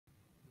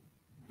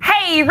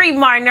Hey,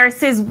 ReMar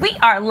nurses, we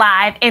are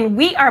live and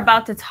we are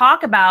about to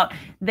talk about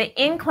the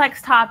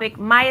NCLEX topic,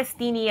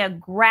 Myasthenia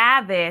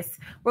Gravis.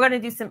 We're going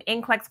to do some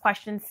NCLEX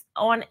questions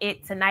on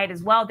it tonight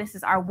as well. This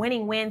is our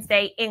Winning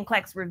Wednesday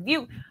NCLEX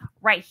review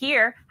right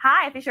here.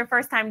 Hi, if it's your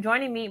first time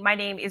joining me, my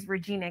name is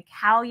Regina.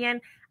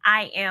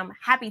 I am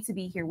happy to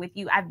be here with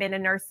you. I've been a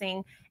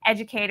nursing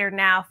educator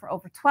now for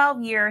over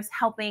 12 years,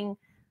 helping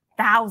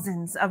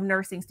thousands of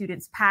nursing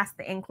students pass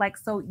the NCLEX.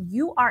 So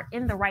you are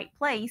in the right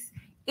place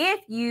if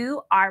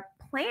you are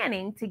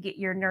planning to get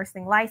your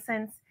nursing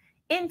license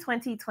in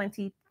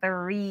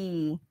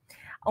 2023.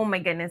 Oh my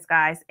goodness,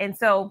 guys. And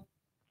so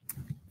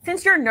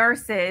since you're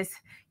nurses,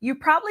 you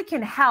probably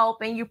can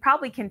help and you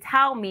probably can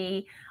tell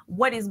me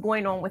what is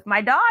going on with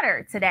my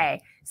daughter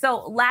today.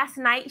 So last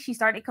night she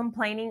started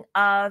complaining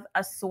of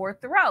a sore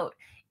throat.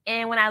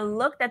 And when I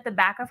looked at the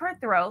back of her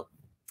throat,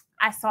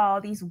 I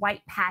saw these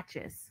white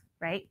patches,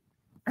 right?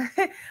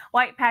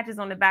 White patches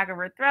on the back of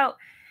her throat.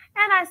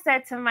 And I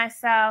said to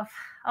myself,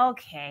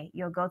 okay,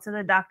 you'll go to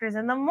the doctor's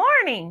in the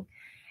morning.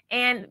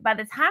 And by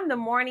the time the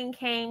morning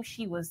came,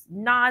 she was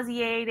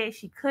nauseated.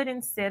 She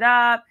couldn't sit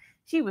up.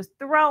 She was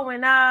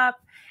throwing up.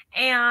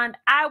 And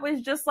I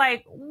was just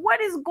like, what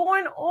is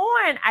going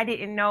on? I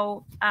didn't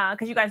know,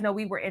 because you guys know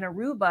we were in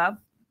Aruba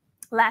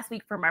last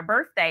week for my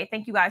birthday.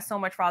 Thank you guys so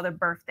much for all the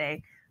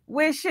birthday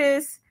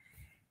wishes.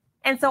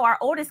 And so our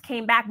oldest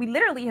came back. We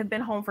literally have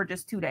been home for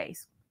just 2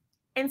 days.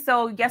 And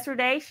so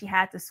yesterday she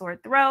had the sore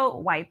throat,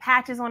 white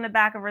patches on the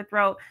back of her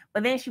throat,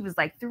 but then she was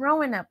like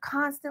throwing up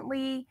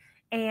constantly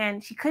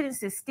and she couldn't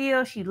sit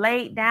still. She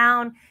laid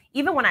down.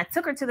 Even when I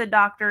took her to the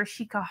doctor,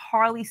 she could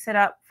hardly sit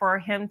up for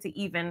him to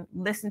even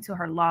listen to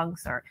her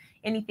lungs or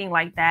anything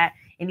like that.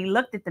 And he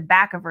looked at the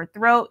back of her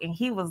throat and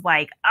he was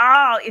like,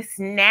 oh, it's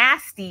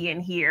nasty in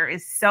here.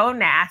 It's so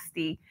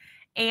nasty.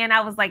 And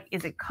I was like,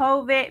 is it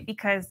COVID?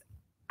 Because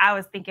I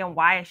was thinking,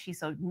 why is she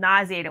so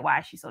nauseated? Why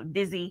is she so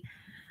dizzy?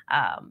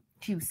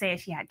 She was saying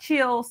she had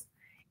chills,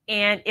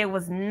 and it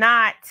was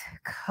not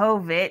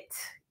COVID.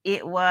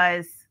 It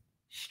was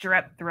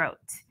strep throat.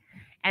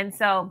 And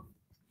so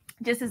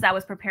just as I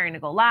was preparing to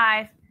go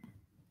live,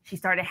 she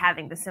started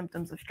having the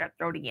symptoms of strep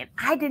throat again.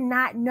 I did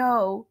not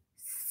know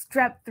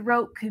strep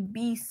throat could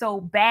be so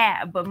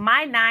bad, but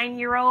my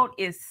 9-year-old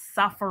is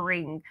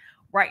suffering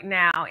right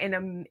now in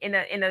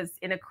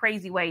a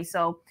crazy way.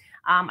 So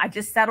I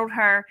just settled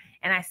her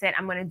and I said,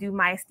 I'm going to do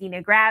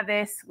myasthenia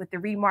gravis with the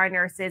ReMar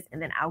nurses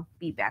and then I'll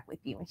be back with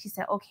you. And she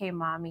said, okay,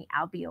 mommy,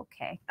 I'll be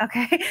okay.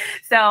 Okay.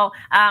 So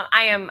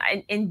I am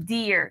in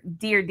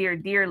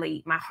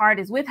dearly, my heart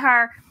is with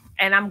her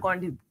and I'm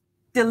going to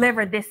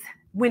deliver this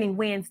Winning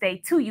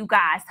Wednesday to you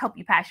guys, help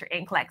you pass your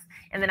NCLEX.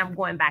 And then I'm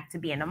going back to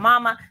being a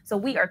mama. So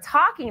we are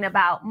talking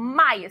about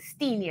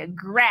myasthenia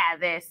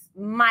gravis.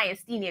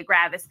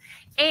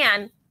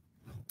 And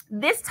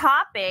this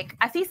topic,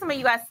 I see some of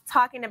you guys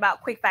talking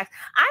about quick facts.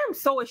 I am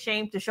so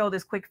ashamed to show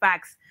this quick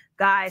facts,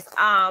 guys.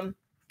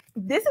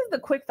 This is the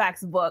quick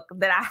facts book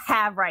that I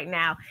have right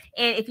now.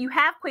 And if you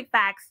have quick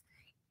facts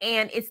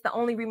and it's the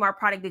only ReMar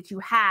product that you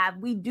have,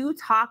 we do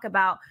talk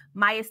about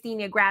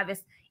myasthenia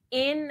gravis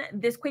in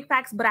this quick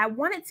facts, but I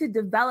wanted to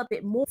develop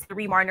it more to the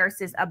ReMar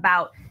nurses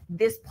about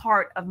this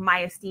part of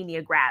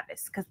myasthenia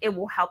gravis because it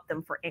will help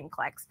them for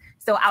NCLEX.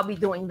 So I'll be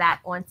doing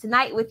that on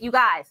tonight with you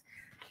guys.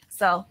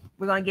 So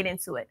we're going to get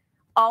into it.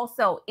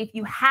 Also, if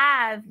you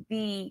have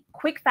the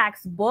quick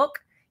facts book,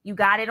 you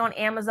got it on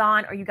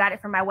Amazon or you got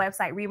it from my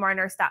website,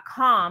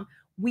 remarnurse.com.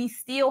 We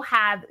still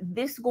have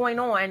this going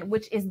on,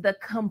 which is the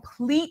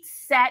complete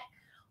set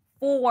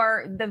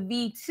for the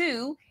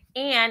V2.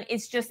 And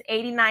it's just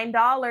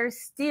 $89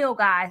 still,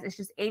 guys. It's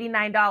just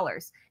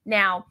 $89.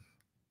 Now,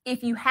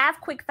 if you have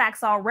quick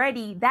facts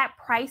already, that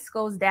price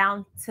goes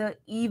down to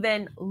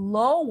even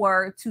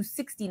lower to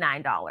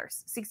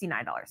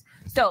 $69.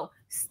 So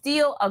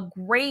still a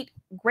great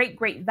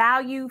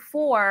value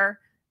for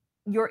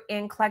your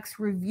NCLEX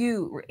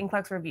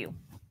review.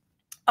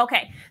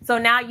 Okay, so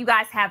now you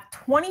guys have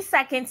 20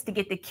 seconds to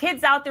get the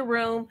kids out the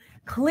room,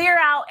 clear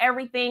out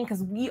everything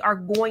because we are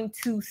going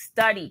to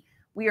study.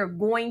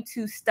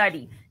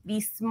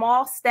 These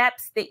small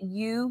steps that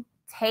you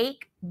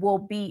take will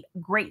be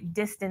great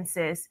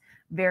distances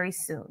very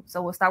soon.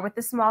 So we'll start with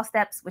the small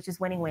steps, which is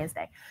Winning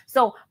Wednesday.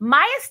 So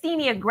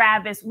myasthenia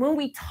gravis, when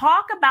we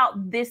talk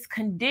about this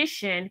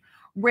condition,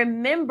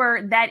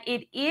 remember that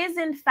it is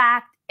in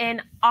fact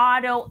an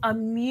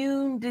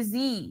autoimmune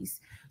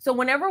disease. So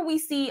whenever we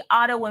see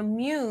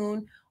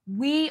autoimmune,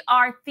 we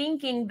are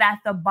thinking that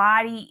the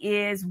body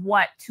is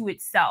what to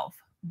itself?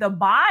 The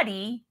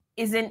body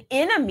is an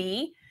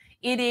enemy.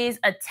 It is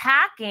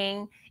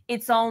attacking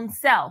its own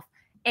self.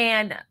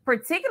 And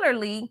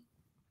particularly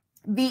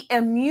the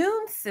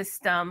immune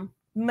system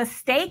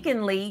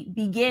mistakenly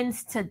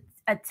begins to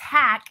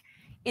attack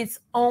its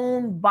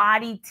own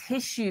body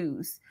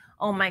tissues.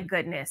 Oh my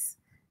goodness.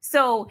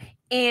 So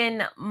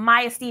in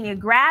myasthenia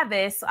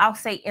gravis, I'll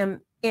say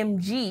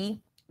MG,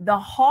 the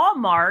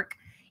hallmark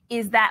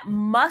is that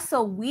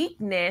muscle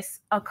weakness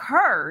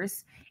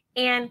occurs.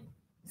 And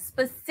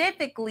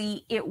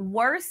Specifically, it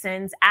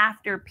worsens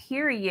after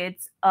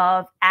periods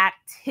of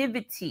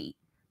activity.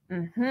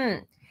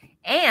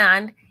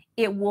 And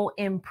it will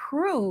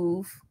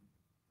improve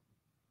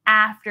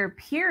after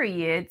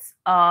periods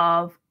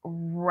of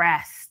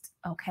rest,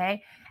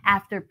 okay?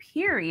 After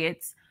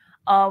periods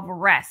of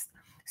rest.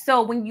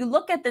 So when you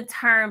look at the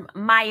term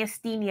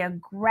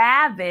myasthenia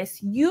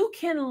gravis, you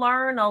can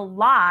learn a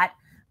lot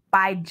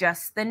by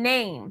just the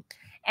name.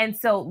 And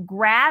so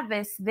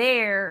gravis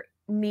there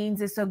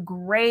means it's a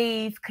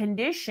grave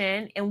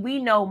condition, and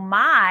we know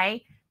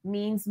my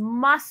means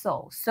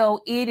muscle.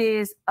 So it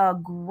is a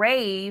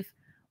grave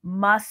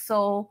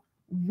muscle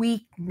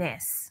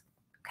weakness.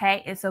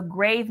 Okay, it's a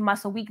grave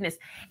muscle weakness.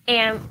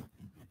 And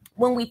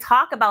when we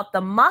talk about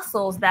the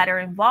muscles that are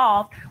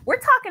involved, we're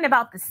talking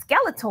about the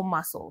skeletal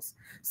muscles.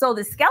 So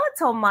the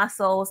skeletal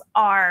muscles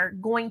are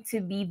going to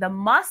be the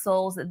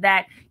muscles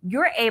that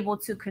you're able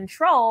to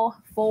control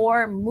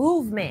for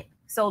movement.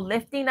 So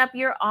lifting up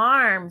your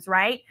arms,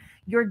 right?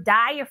 Your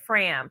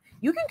diaphragm.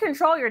 You can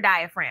control your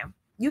diaphragm.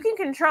 You can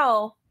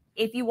control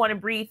if you want to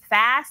breathe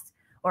fast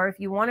or if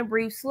you want to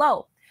breathe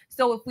slow.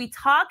 So if we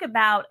talk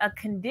about a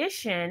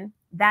condition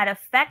that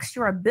affects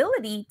your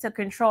ability to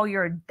control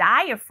your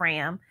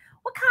diaphragm,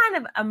 what kind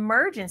of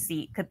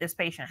emergency could this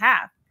patient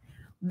have?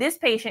 This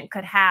patient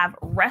could have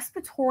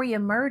respiratory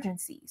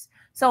emergencies.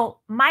 So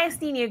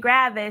myasthenia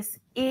gravis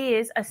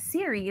is a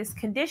serious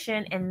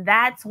condition, and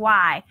that's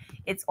why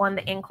it's on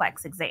the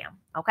NCLEX exam,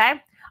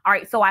 okay? All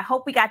right, so I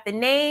hope we got the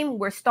name.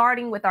 We're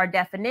starting with our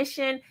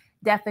definition.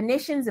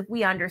 Definitions, if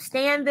we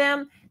understand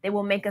them, they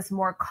will make us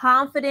more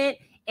confident,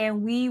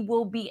 and we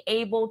will be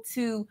able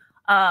to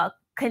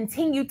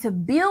continue to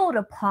build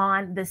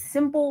upon the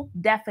simple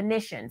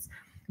definitions.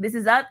 This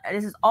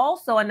is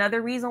also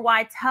another reason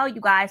why I tell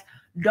you guys,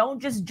 don't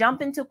just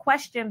jump into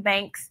question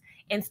banks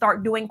and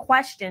start doing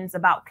questions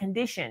about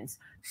conditions.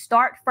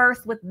 Start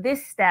first with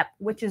this step,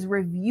 which is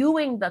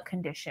reviewing the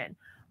condition,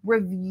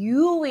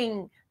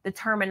 reviewing the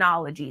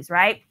terminologies,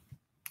 right?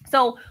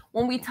 So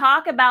when we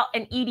talk about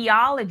an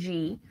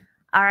etiology,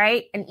 all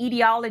right, an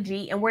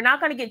etiology, and we're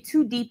not going to get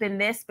too deep in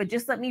this, but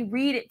just let me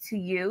read it to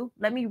you.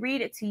 Let me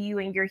read it to you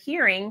in your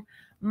hearing.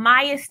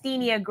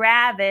 Myasthenia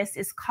gravis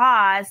is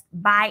caused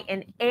by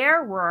an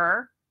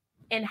error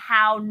in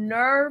how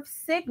nerve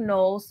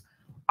signals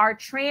are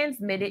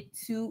transmitted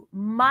to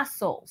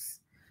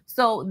muscles.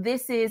 So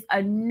this is a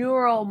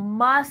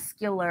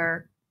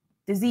neuromuscular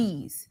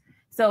disease.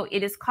 So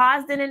it is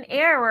caused in an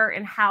error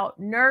in how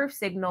nerve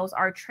signals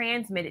are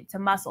transmitted to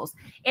muscles.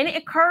 And it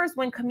occurs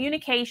when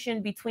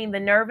communication between the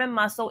nerve and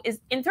muscle is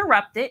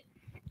interrupted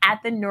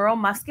at the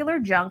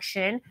neuromuscular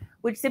junction,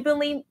 which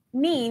simply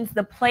means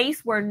the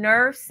place where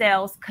nerve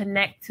cells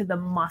connect to the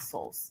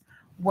muscles,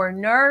 where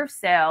nerve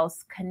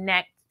cells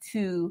connect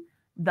to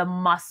the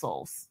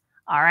muscles.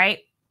 All right.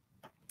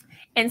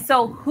 And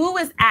so who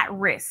is at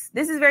risk?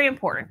 This is very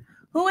important.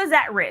 Who is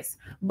at risk?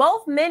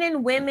 Both men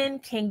and women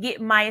can get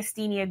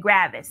myasthenia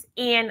gravis,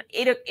 and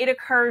it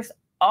occurs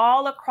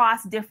all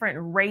across different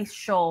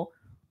racial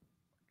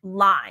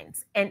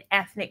lines and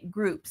ethnic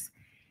groups.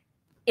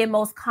 It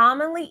most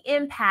commonly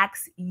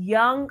impacts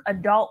young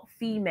adult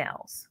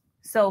females.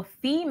 So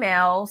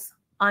females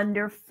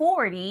under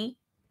 40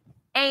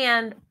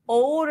 and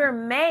older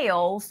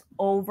males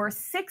over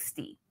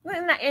 60.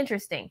 Isn't that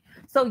interesting?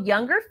 So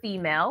younger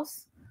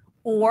females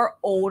or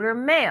older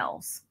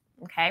males,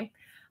 okay?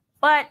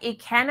 But it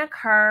can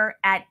occur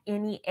at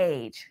any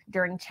age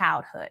during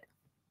childhood,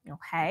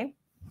 okay?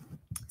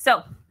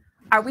 So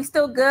are we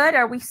still good?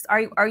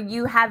 Are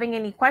you having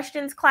any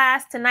questions,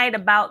 class, tonight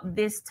about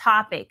this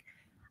topic?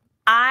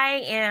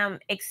 I am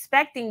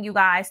expecting you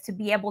guys to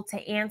be able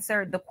to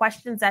answer the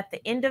questions at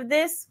the end of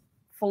this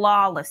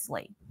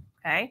flawlessly,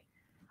 okay?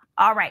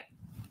 All right.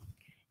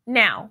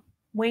 Now,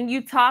 when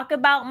you talk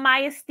about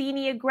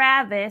myasthenia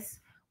gravis,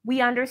 we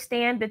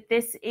understand that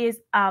this is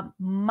a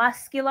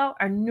muscular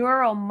or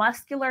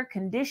neuromuscular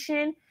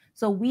condition.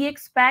 So we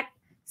expect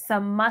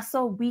some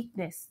muscle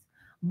weakness.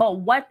 But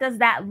what does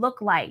that look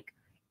like?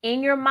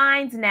 In your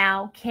minds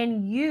now,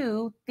 can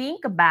you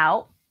think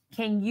about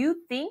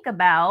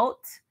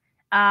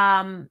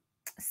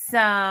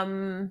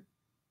some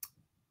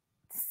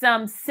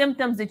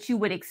symptoms that you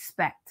would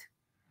expect?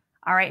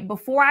 All right,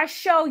 before I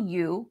show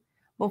you,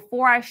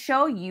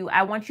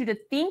 I want you to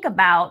think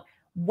about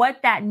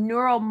what that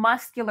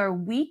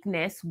neuromuscular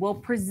weakness will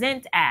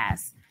present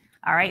as.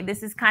 All right,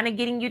 this is kind of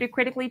getting you to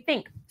critically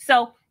think.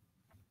 So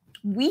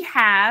we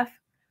have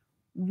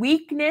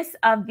weakness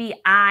of the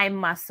eye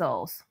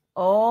muscles.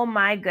 Oh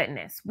my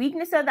goodness,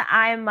 weakness of the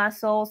eye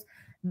muscles.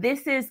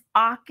 This is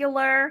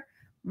ocular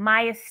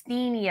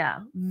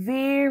myasthenia,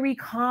 very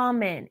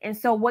common. And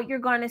so what you're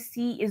going to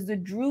see is the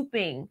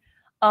drooping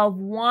of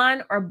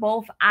one or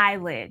both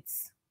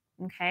eyelids,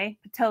 okay,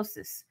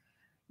 ptosis.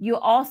 You're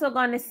also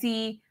going to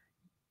see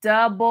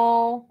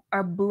double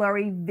or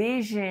blurry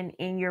vision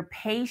in your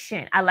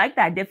patient. I like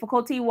that.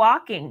 Difficulty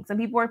walking. Some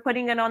people are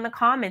putting it on the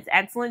comments.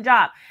 Excellent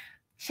job.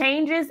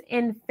 Changes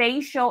in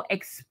facial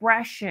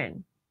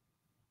expression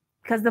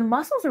because the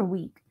muscles are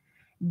weak.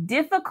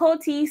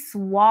 difficulty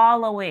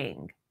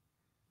swallowing,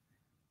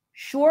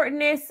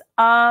 shortness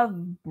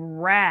of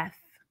breath.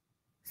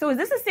 So is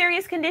this a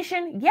serious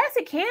condition? Yes,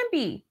 it can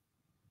be.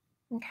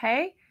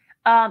 Okay.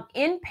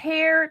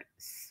 Impaired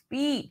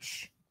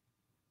speech,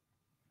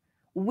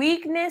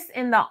 weakness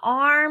in the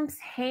arms,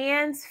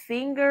 hands,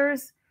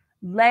 fingers,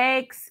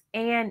 legs,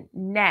 and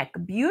neck.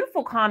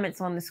 Beautiful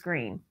comments on the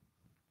screen.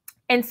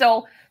 And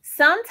so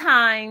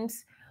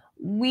sometimes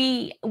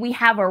we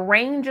have a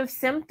range of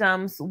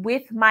symptoms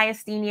with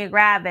myasthenia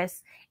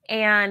gravis,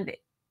 and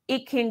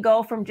it can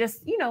go from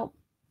just, a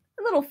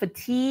little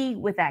fatigue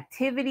with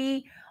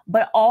activity,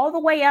 but all the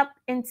way up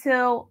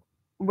until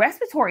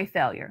respiratory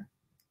failure,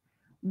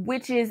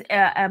 which is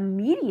an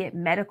immediate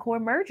medical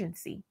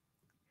emergency.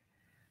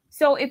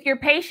 So if your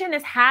patient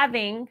is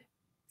having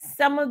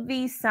some of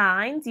these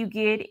signs, you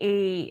get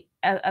a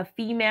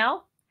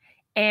female,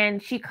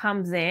 and she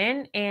comes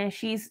in and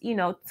she's,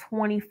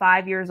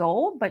 25 years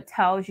old, but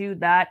tells you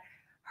that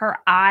her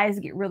eyes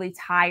get really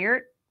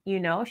tired.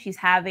 She's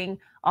having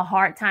a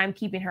hard time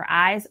keeping her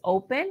eyes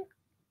open.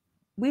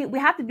 We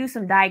have to do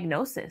some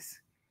diagnosis.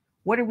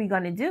 What are we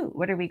going to do?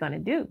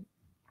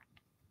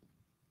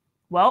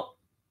 Well,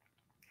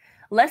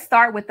 let's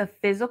start with a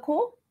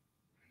physical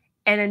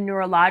and a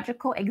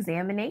neurological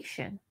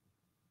examination.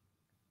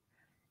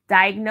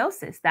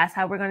 Diagnosis, that's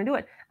how we're going to do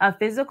it. A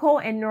physical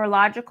and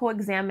neurological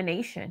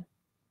examination.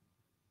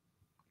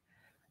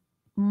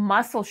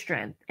 Muscle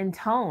strength and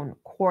tone,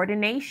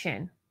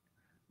 coordination,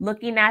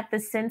 looking at the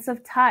sense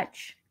of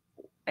touch,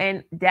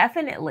 and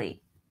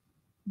definitely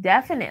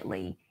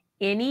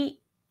any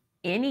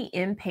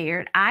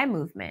impaired eye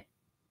movement.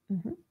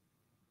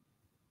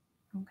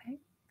 Okay.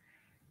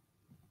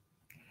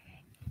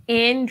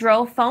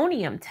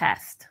 Androphonium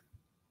test.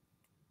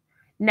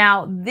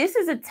 Now, this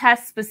is a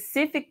test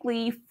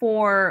specifically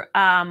for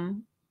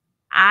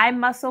eye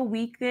muscle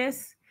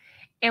weakness.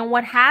 And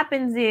what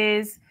happens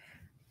is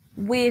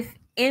with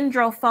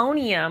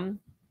androphonium,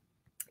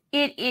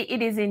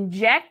 it is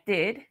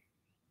injected.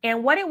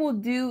 And what it will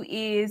do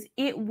is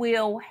it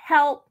will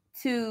help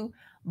to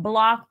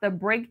block the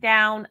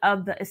breakdown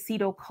of the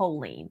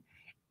acetylcholine.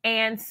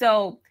 And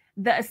so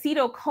the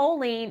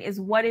acetylcholine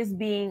is what is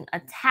being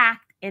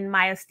attacked in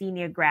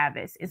myasthenia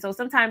gravis. And so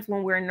sometimes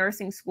when we're in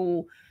nursing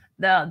school,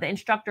 the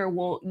instructor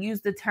will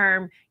use the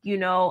term,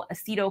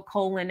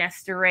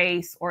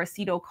 acetylcholinesterase or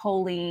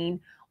acetylcholine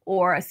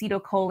or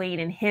acetylcholine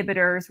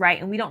inhibitors, right?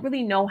 And we don't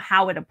really know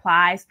how it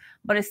applies,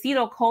 but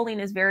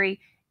acetylcholine is very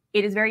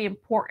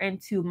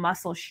important to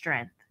muscle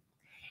strength.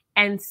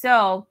 And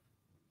so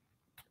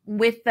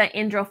with the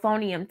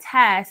androphonium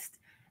test,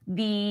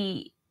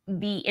 the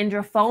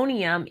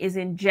androphonium is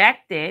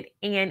injected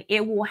and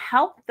it will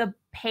help the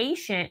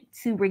patient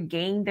to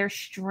regain their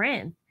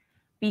strength,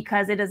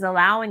 because it is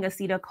allowing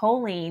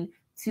acetylcholine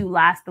to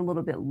last a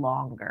little bit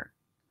longer.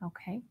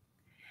 Okay.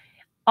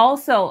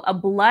 Also, a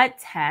blood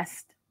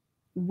test,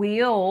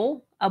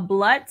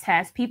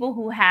 people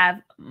who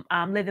have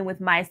living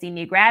with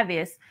myasthenia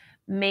gravis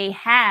may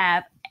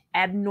have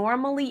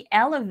abnormally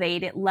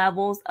elevated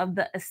levels of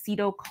the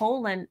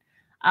acetylcholine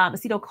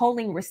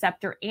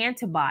receptor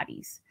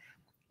antibodies.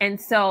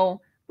 And so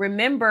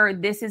remember,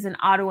 this is an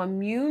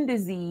autoimmune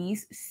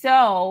disease.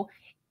 So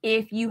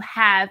if you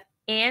have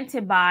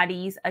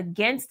antibodies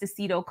against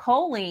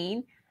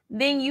acetylcholine,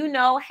 then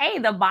hey,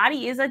 the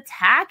body is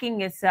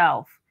attacking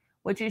itself,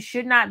 which it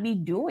should not be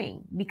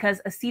doing, because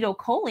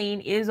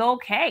acetylcholine is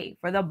okay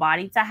for the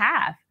body to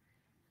have.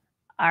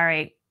 All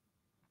right.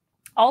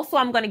 Also,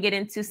 I'm going to get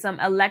into some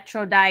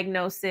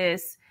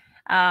electrodiagnosis.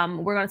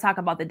 We're going to talk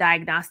about the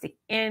diagnostic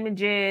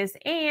images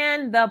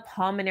and the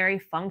pulmonary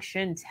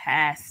function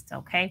test.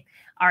 Okay.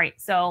 All right.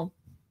 So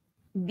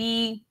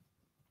the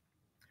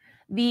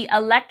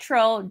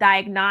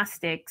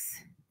electrodiagnostics,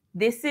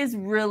 this is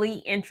really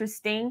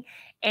interesting.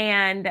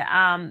 And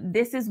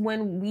this is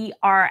when we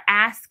are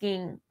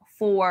asking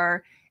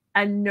for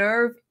a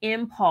nerve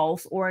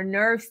impulse or a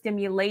nerve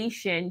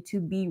stimulation to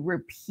be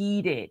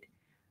repeated.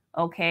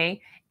 Okay.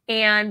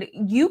 And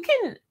you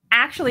can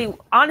actually,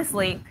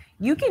 honestly,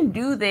 you can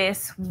do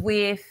this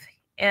with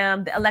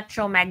the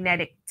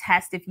electromagnetic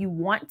test if you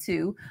want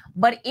to,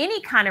 but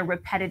any kind of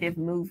repetitive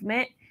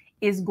movement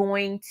is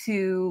going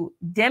to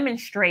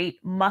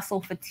demonstrate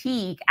muscle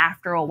fatigue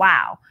after a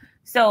while.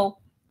 So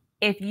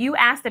if you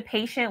ask the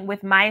patient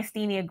with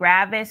myasthenia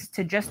gravis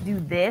to just do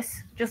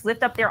this, just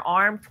lift up their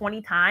arm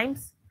 20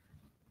 times,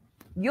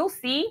 you'll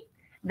see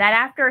that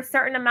after a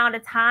certain amount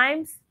of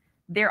times,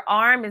 their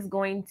arm is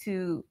going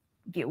to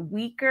get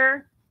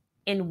weaker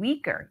and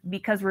weaker.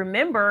 Because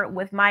remember,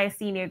 with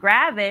myasthenia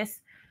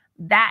gravis,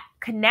 that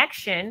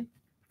connection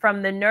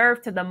from the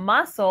nerve to the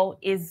muscle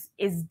is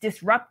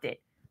disrupted.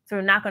 So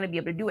they're not going to be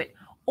able to do it.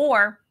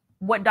 Or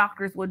what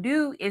doctors will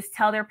do is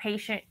tell their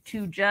patient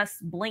to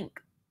just blink,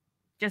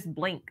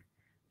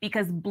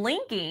 because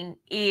blinking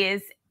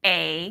is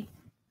a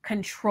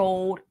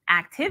controlled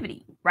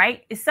activity,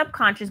 right? It's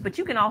subconscious, but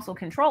you can also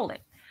control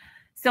it.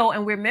 So,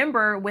 and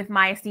remember, with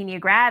myasthenia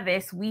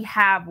gravis, we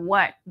have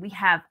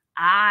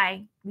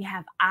eye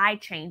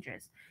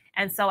changes.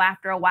 And so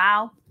after a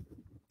while,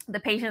 the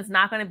patient's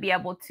not going to be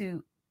able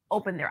to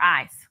open their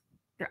eyes.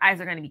 Their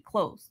eyes are going to be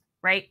closed,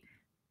 right?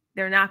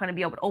 They're not going to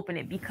be able to open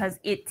it because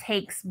it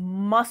takes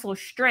muscle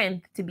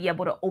strength to be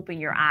able to open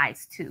your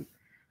eyes too.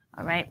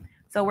 All right.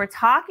 So we're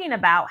talking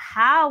about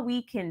how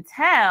we can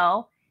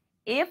tell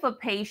if a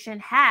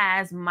patient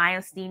has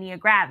myasthenia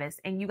gravis,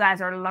 and you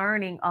guys are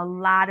learning a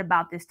lot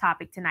about this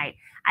topic tonight.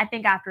 I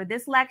think after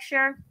this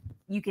lecture,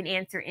 you can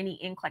answer any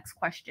NCLEX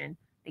question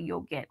that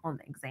you'll get on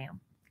the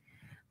exam.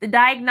 The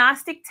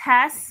diagnostic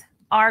tests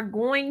are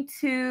going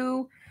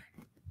to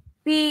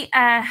be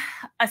a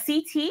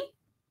CT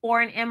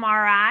or an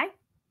MRI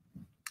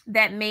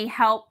that may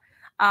help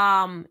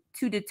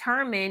to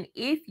determine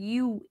if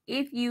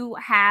you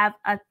have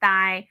a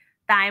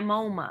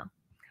thymoma,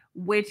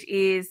 which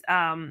is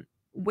the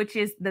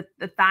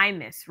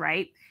thymus,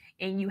 right?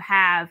 And you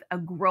have a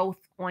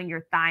growth on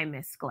your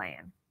thymus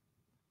gland.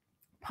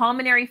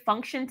 Pulmonary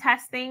function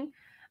testing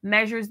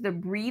measures the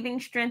breathing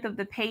strength of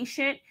the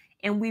patient,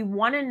 and we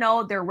want to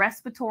know their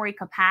respiratory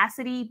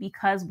capacity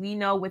because we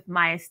know with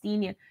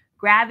myasthenia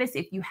gravis,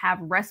 if you have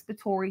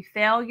respiratory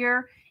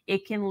failure,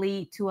 it can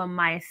lead to a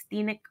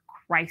myasthenic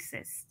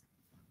crisis.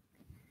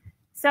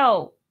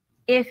 So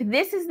if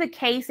this is the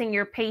case and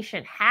your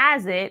patient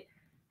has it,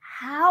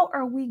 how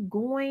are we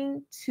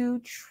going to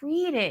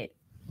treat it?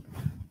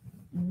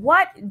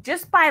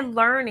 Just by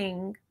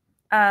learning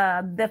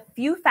the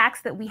few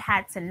facts that we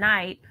had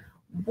tonight,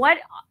 what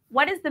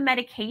is the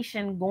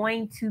medication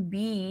going to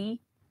be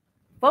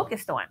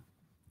focused on?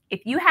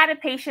 If you had a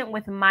patient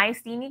with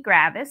myasthenia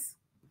gravis,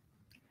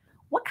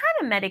 what kind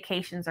of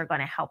medications are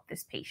going to help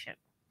this patient?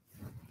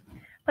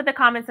 Put the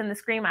comments in the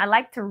screen. I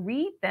like to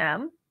read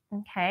them.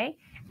 Okay.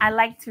 I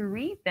like to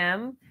read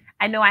them.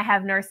 I know I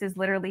have nurses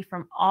literally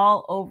from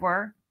all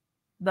over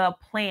the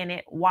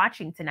planet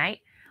watching tonight,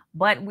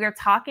 but we're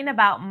talking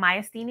about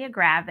myasthenia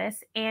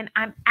gravis, and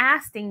I'm not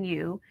asking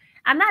you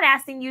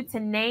to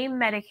name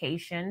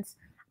medications.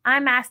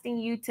 I'm asking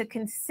you to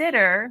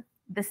consider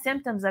the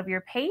symptoms of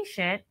your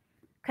patient,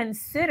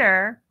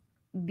 consider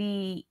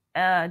the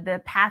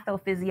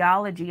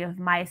pathophysiology of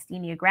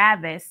myasthenia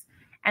gravis,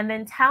 and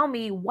then tell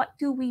me, what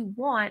do we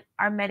want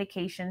our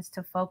medications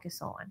to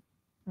focus on?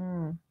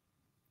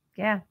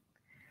 Yeah.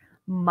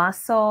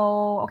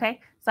 Muscle.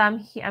 Okay. So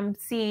I'm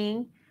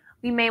seeing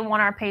we may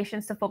want our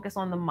patients to focus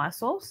on the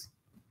muscles,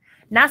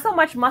 not so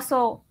much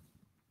muscle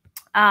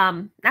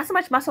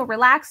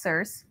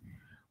relaxers.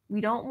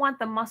 We don't want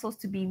the muscles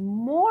to be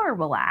more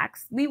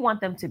relaxed. We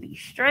want them to be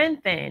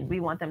strengthened. We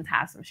want them to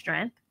have some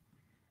strength.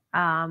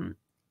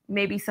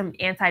 Maybe some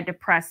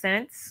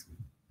antidepressants.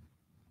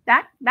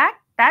 That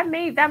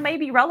may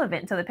be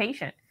relevant to the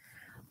patient.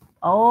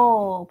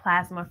 Oh,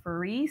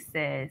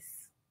 plasmapheresis.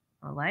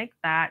 I like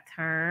that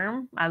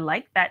term.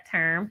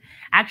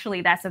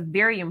 Actually, that's a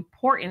very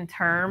important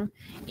term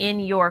in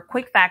your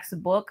quick facts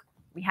book.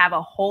 We have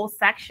a whole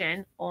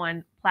section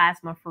on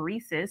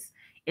plasmapheresis.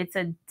 It's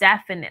a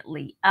definite.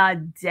 When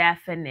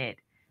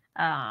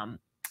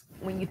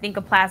you think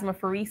of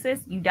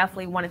plasmapheresis, you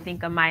definitely want to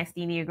think of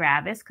myasthenia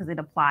gravis because it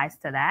applies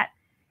to that.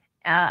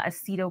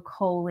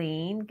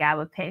 Acetylcholine,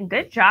 gabapentin.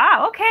 Good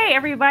job. Okay,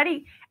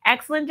 everybody.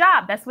 Excellent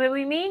job. That's what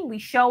we mean. We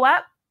show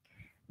up.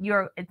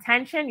 Your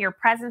attention, your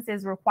presence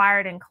is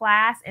required in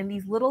class. And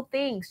these little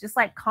things, just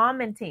like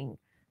commenting,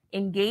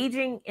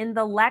 engaging in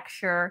the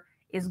lecture,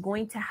 is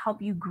going to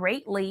help you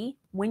greatly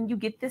when you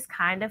get this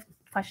kind of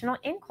question on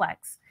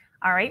NCLEX.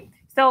 All right.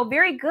 So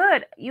very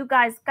good. You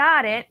guys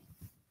got it.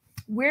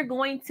 We're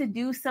going to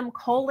do some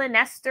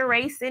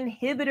cholinesterase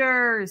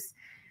inhibitors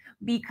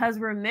because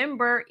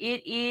remember,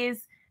 it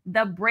is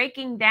the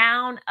breaking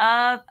down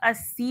of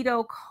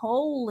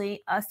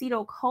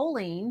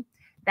acetylcholine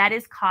that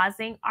is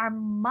causing our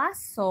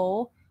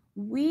muscle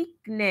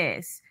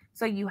weakness.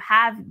 So you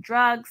have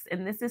drugs,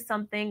 and this is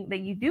something that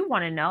you do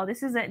want to know.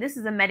 This is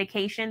a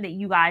medication that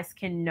you guys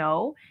can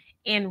know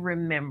and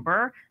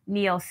remember.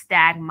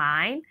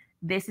 Neostigmine.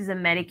 This is a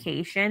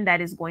medication that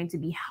is going to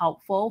be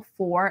helpful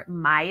for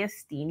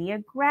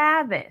myasthenia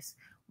gravis.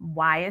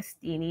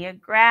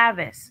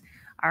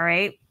 All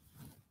right.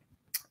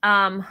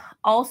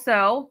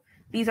 Also,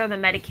 these are the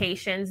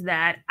medications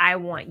that I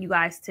want you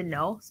guys to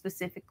know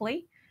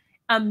specifically.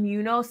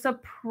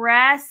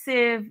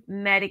 Immunosuppressive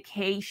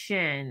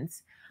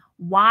medications.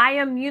 Why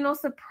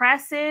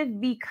immunosuppressive?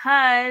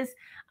 Because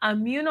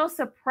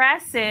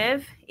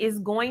immunosuppressive is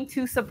going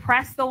to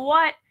suppress the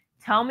what?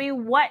 Tell me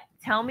what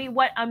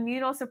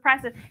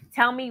immunosuppressive.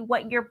 Tell me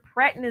what your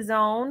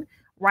prednisone,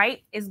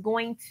 right, is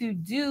going to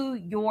do.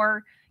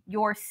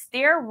 Your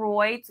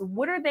steroids,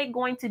 what are they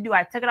going to do?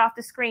 I took it off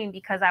the screen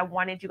because I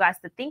wanted you guys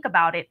to think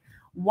about it.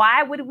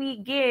 Why would we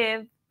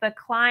give the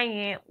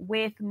client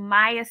with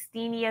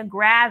myasthenia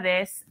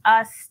gravis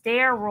a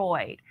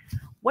steroid?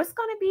 What's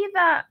going to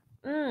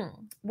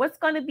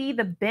be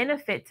the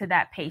benefit to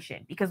that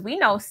patient? Because we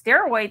know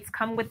steroids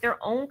come with their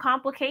own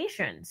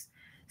complications.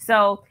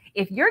 So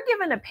if you're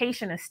giving a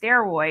patient a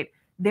steroid,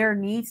 there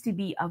needs to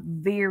be a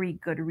very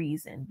good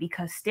reason,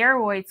 because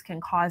steroids can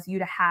cause you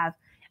to have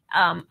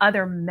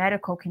other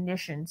medical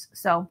conditions.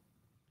 So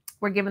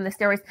we're given the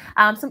steroids.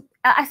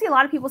 I see a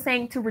lot of people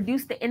saying to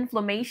reduce the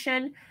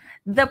inflammation.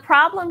 The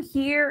problem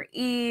here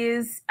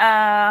is,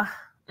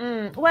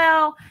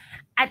 well,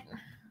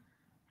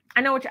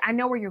 I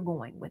know where you're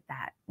going with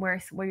that,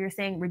 where you're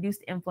saying reduce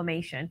the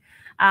inflammation,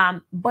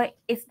 but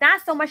it's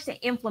not so much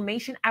the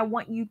inflammation. I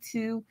want you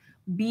to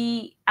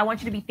be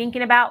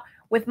thinking about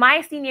with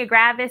myasthenia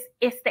gravis.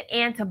 It's the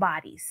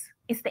antibodies.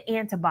 It's the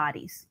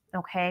antibodies.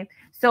 Okay,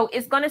 so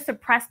it's going to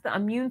suppress the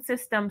immune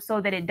system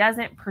so that it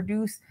doesn't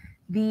produce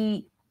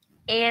the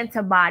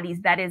antibodies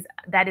that is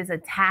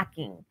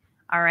attacking.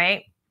 All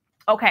right.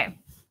 Okay.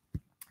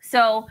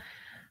 So.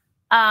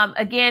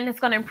 Again, it's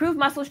going to improve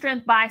muscle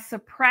strength by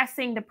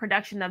suppressing the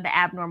production of the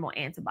abnormal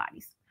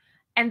antibodies.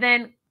 And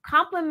then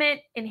complement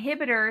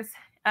inhibitors,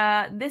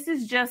 this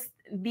is just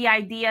the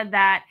idea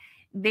that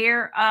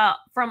they're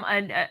from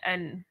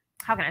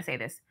how can I say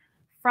this?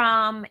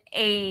 From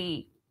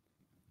a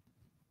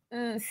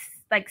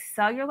like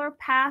cellular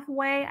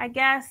pathway, I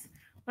guess.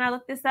 When I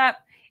look this up,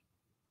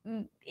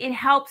 it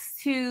helps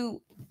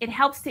to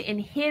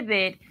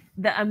inhibit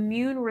the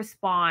immune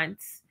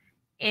response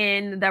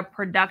in the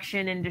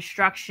production and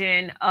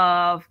destruction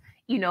of,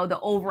 the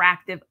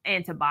overactive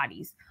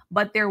antibodies.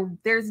 But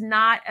there's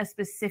not a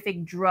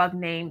specific drug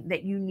name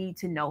that you need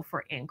to know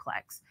for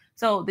NCLEX.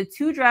 So the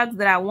two drugs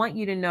that I want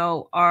you to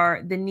know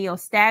are the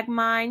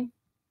neostigmine,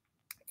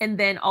 and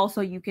then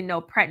also you can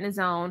know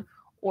prednisone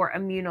or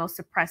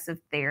immunosuppressive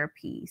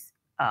therapies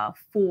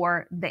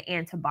for the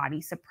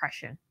antibody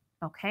suppression.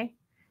 Okay,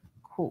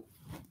 cool.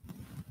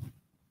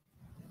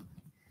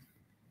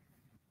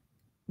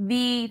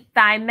 The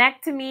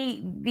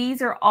thymectomy,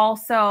 these are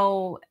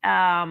also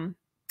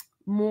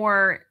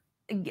more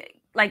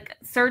like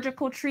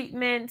surgical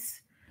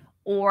treatments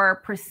or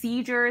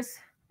procedures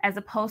as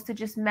opposed to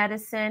just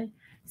medicine.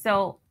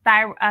 So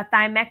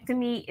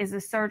thymectomy is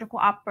a surgical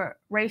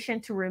operation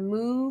to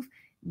remove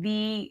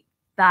the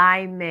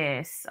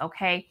thymus,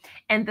 okay?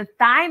 And the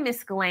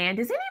thymus gland,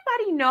 does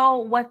anybody know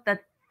what the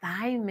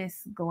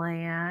thymus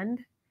gland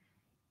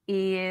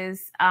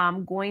is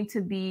going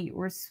to be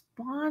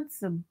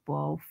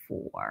responsible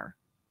for?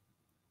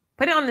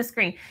 Put it on the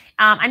screen.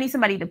 I need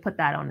somebody to put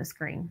that on the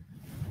screen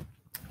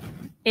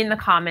in the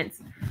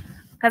comments,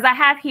 because I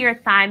have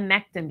here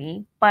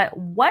thymectomy, but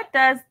what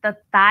does the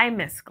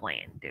thymus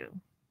gland do?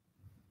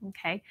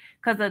 Okay,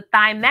 because the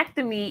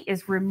thymectomy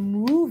is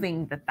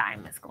removing the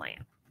thymus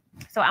gland.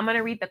 So I'm going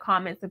to read the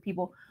comments that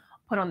people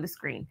put on the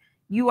screen.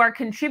 You are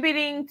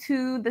contributing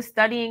to the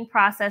studying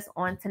process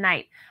on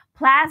tonight.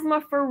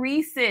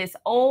 Plasmapheresis.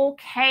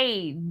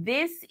 Okay,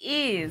 this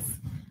is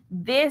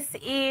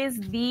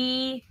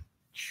the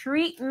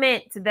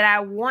treatment that I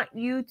want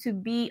you to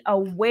be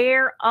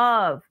aware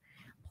of.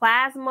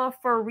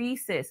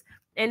 Plasmapheresis.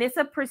 And it's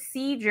a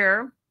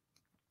procedure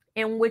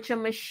in which a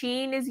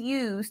machine is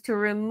used to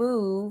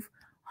remove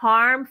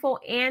harmful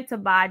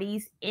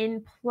antibodies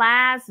in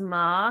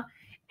plasma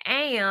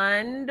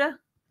and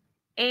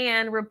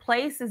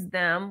replaces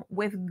them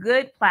with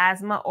good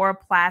plasma or a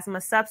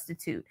plasma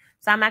substitute.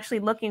 So I'm actually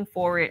looking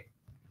for it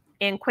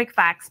in Quick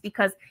Facts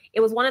because it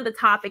was one of the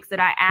topics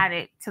that I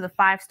added to the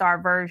 5-star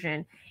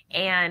version,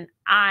 and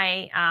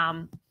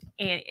and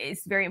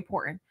it's very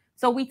important.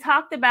 So we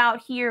talked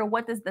about here,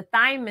 what does the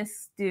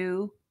thymus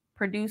do?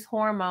 Produce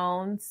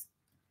hormones,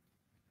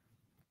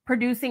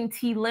 producing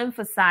T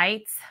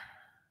lymphocytes,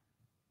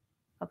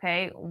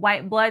 okay,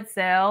 white blood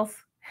cells.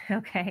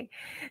 Okay,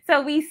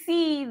 so we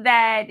see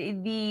that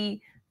the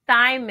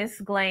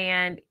thymus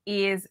gland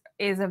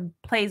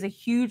plays a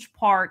huge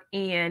part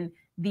in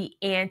the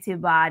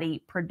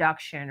antibody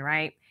production,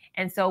 right?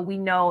 And so we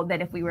know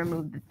that if we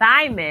remove the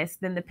thymus,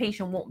 then the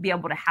patient won't be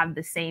able to have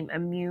the same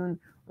immune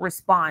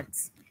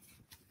response.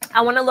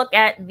 I want to look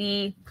at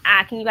the,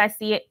 can you guys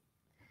see it?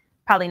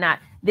 Probably not.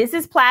 This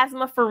is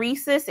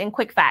plasmapheresis in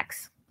Quick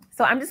Facts.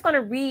 So I'm just going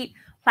to read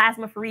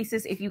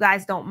plasmapheresis if you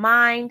guys don't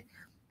mind.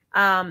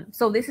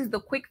 So this is the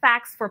Quick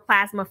Facts for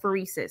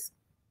plasmapheresis.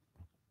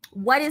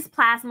 What is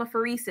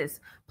plasmapheresis?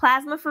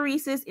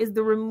 Plasmapheresis is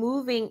the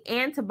removing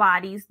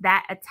antibodies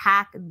that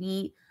attack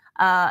the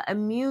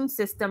immune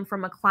system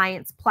from a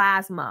client's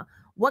plasma.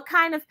 What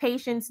kind of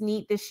patients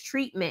need this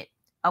treatment?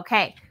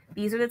 Okay,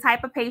 these are the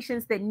type of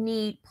patients that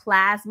need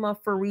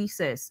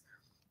plasmapheresis.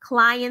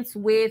 Clients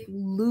with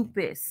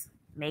lupus.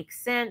 Makes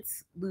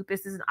sense.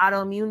 Lupus is an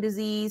autoimmune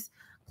disease.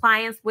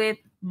 Clients with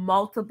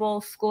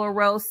multiple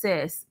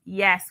sclerosis.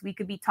 Yes, we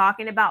could be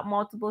talking about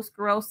multiple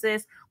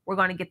sclerosis. We're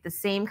going to get the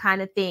same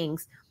kind of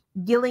things.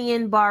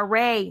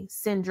 Guillain-Barré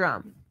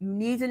syndrome. You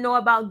need to know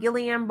about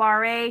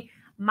Guillain-Barré.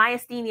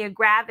 Myasthenia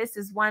gravis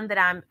is one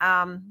that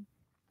I'm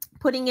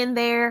putting in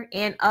there,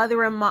 and other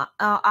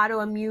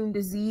autoimmune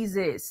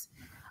diseases.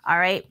 All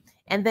right.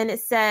 And then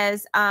it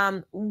says,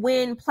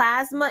 when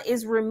plasma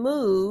is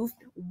removed,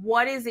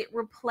 what is it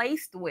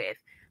replaced with?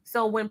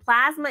 So when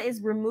plasma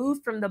is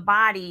removed from the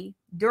body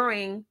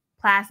during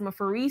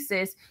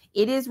plasmapheresis,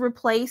 it is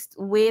replaced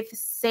with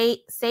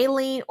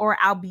saline or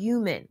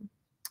albumin.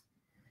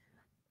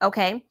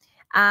 Okay.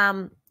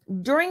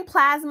 During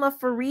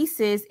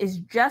plasmapheresis is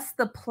just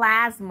the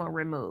plasma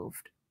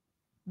removed.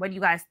 What do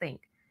you guys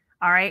think?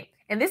 All right.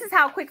 And this is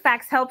how Quick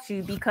Facts helps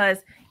you, because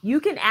you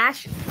can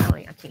ask,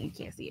 you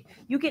can't see it.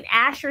 You can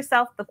ask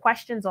yourself the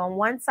questions on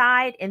one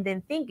side and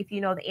then think if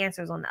you know the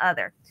answers on the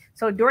other.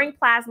 So during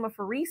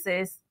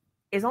plasmapheresis,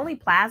 is only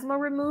plasma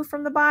removed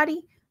from the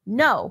body?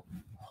 No,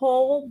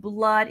 whole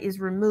blood is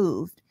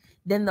removed.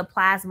 Then the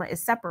plasma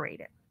is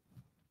separated.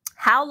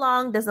 How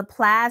long does a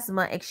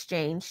plasma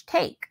exchange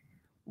take?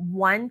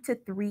 1 to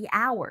 3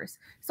 hours.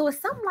 So it's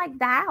something like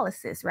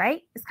dialysis,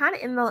 right? It's kind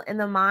of in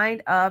the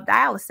mind of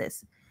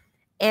dialysis.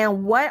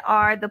 And what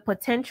are the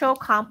potential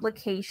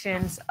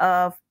complications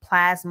of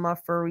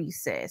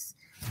plasmapheresis?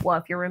 Well,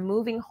 if you're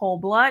removing whole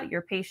blood,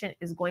 your patient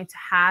is going to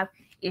have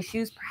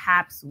issues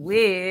perhaps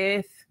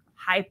with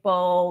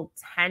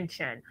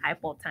hypotension.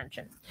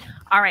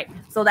 All right,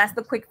 so that's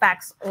the quick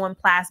facts on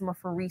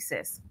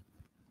plasmapheresis.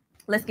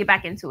 Let's get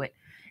back into it.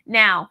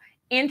 Now,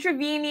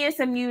 intravenous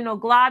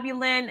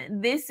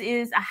immunoglobulin, this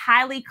is a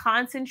highly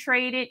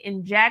concentrated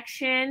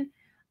injection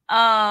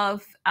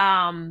of,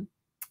 well,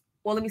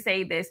 let me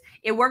say this.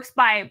 It works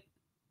by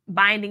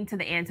binding to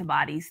the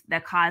antibodies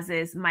that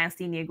causes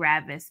myasthenia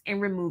gravis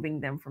and removing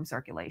them from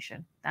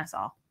circulation. That's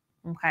all,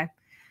 okay?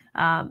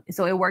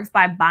 So it works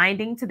by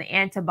binding to the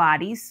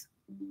antibodies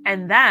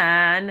and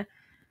then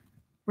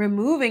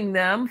removing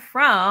them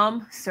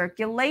from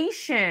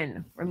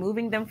circulation,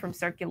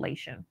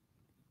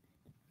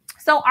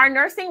 So our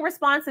nursing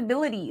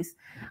responsibilities,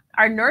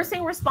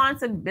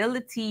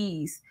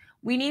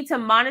 we need to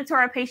monitor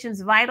our patients'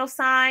 vital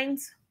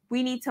signs.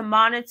 We need to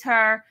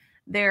monitor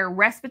their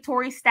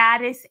respiratory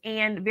status,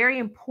 and very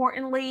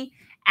importantly,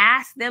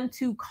 ask them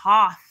to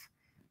cough.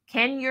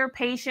 Can your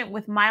patient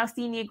with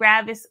myasthenia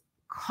gravis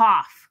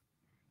cough?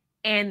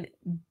 And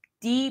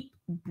deep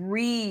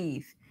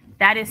breathe.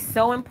 That is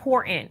so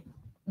important.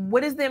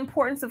 What is the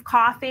importance of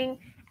coughing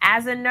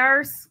as a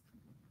nurse?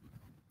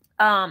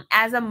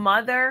 As a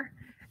mother,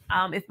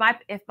 if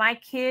my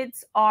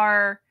kids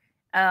are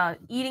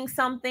eating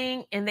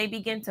something and they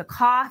begin to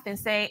cough and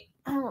say,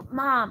 "Oh,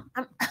 Mom,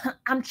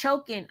 I'm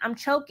choking.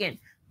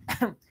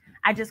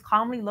 I just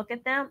calmly look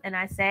at them and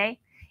I say,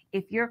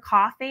 if you're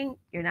coughing,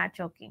 you're not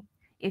choking.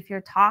 If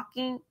you're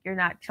talking, you're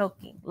not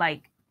choking.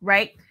 Like,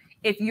 right?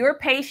 If your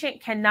patient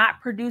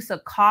cannot produce a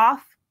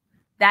cough,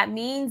 that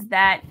means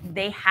that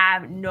they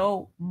have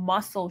no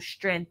muscle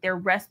strength. Their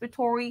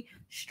respiratory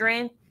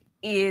strength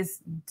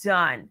is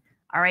done.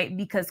 All right.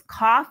 Because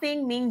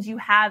coughing means you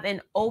have an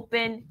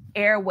open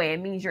airway. It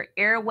means your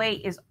airway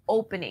is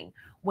opening.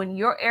 When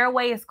your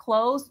airway is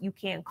closed, you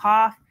can't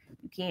cough,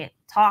 you can't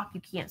talk, you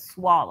can't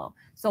swallow.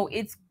 So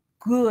it's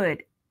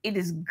good. It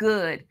is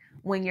good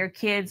when your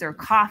kids are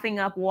coughing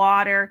up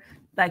water,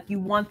 like you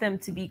want them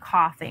to be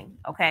coughing.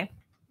 Okay.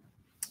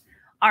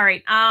 All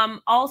right.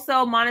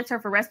 Also monitor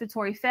for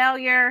respiratory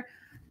failure.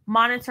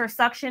 Monitor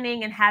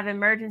suctioning and have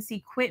emergency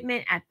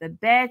equipment at the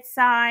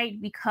bedside,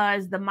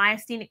 because the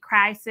myasthenic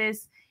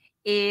crisis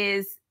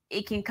it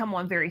can come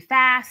on very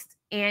fast,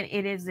 and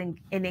it is an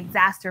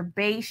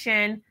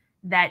exacerbation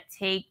that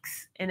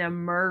takes an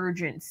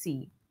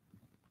emergency.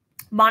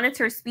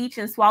 Monitor speech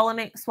and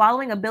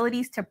swallowing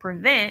abilities to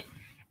prevent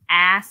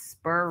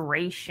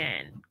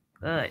aspiration.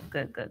 Good.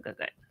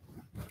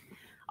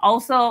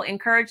 Also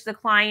encourage the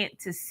client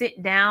to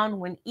sit down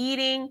when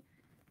eating.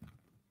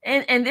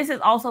 And this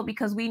is also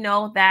because we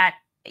know that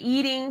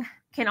eating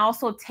can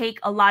also take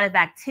a lot of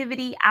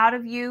activity out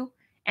of you.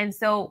 And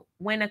so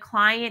when a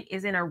client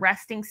is in a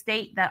resting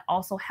state, that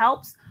also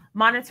helps.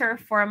 Monitor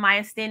for a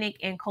myasthenic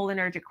and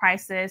cholinergic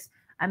crisis,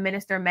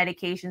 administer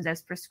medications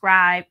as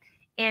prescribed,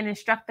 and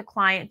instruct the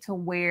client to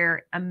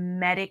wear a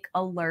medic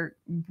alert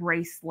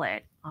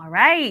bracelet. All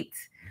right.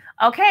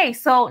 Okay,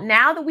 so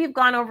now that we've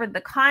gone over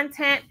the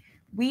content,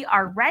 we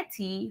are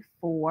ready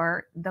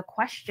for the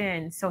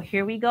questions. So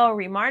here we go,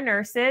 ReMar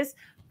nurses.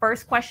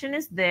 First question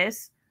is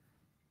this.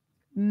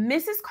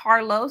 Mrs.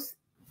 Carlos,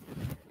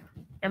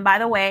 and by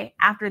the way,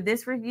 after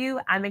this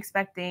review, I'm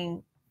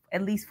expecting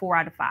at least 4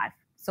 out of 5.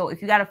 So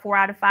if you got a 4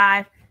 out of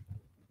 5,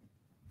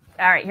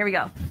 all right, here we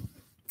go.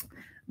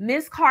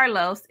 Ms.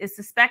 Carlos is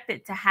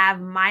suspected to have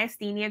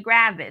myasthenia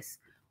gravis.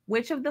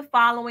 Which of the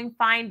following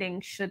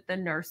findings should the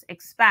nurse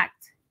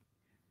expect?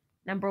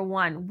 Number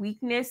 1,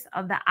 weakness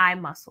of the eye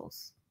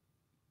muscles.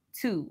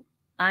 2,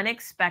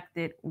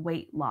 unexpected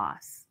weight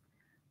loss.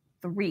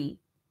 3,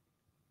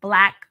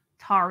 black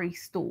tarry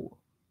stool.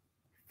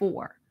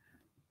 4,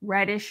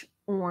 reddish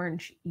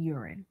orange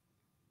urine.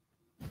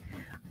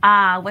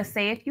 Let's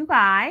say it, you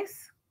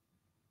guys.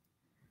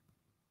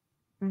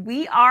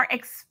 We are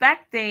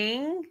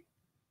expecting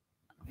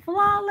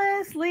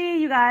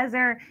flawlessly. You guys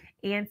are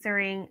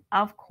answering,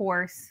 of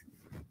course.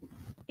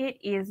 It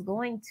is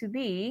going to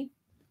be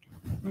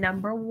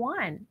number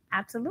 1.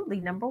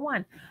 Absolutely. Number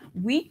 1,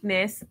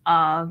 weakness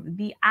of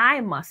the eye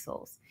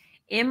muscles.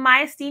 In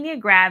myasthenia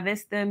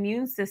gravis, the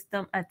immune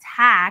system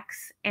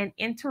attacks and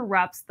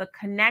interrupts the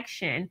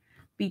connection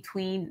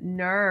between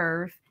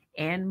nerve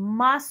and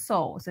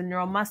muscle. It's a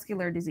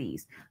neuromuscular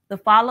disease. The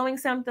following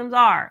symptoms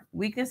are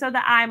weakness of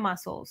the eye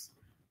muscles,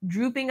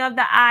 drooping of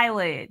the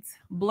eyelids,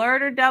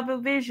 blurred or double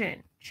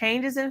vision,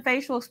 changes in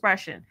facial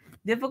expression,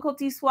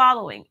 difficulty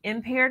swallowing,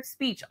 impaired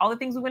speech, all the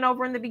things we went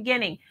over in the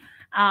beginning,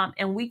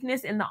 and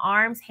weakness in the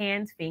arms,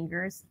 hands,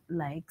 fingers,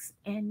 legs,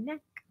 and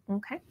neck.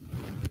 Okay.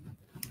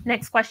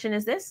 Next question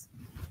is this.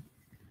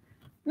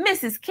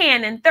 Mrs.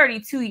 Cannon,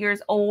 32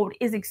 years old,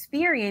 is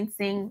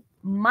experiencing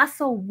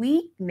muscle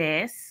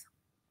weakness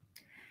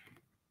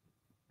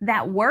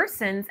that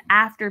worsens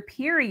after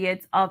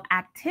periods of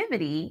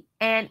activity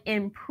and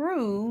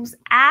improves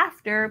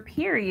after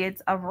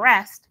periods of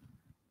rest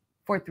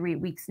for 3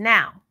 weeks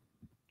now.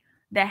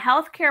 The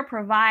healthcare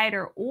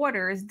provider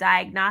orders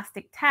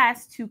diagnostic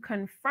tests to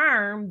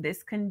confirm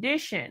this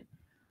condition.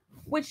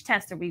 Which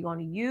test are we going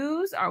to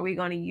use? Are we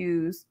going to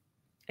use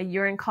a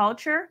urine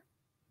culture,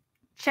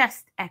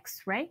 chest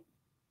x-ray,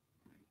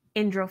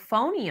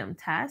 indrophonium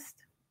test,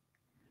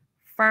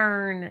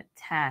 Fern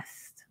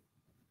test?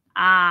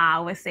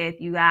 What say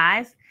it, you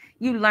guys?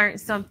 You learned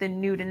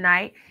something new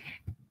tonight.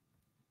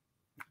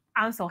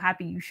 I'm so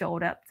happy you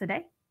showed up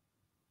today.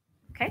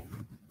 Okay.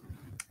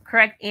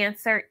 Correct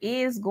answer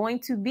is going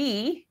to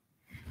be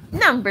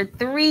number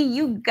 3.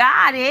 You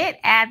got it.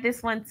 Add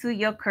this one to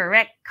your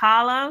correct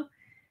column.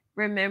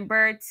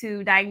 Remember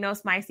to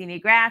diagnose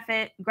myasthenia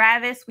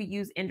gravis. We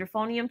use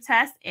indrophonium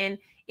test, and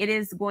it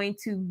is going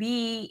to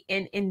be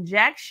an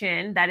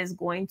injection that is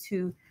going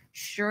to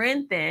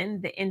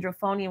strengthen the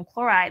indrophonium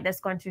chloride, that's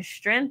going to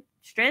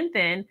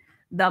strengthen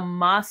the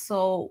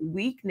muscle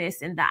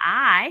weakness in the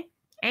eye.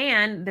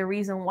 And the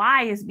reason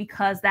why is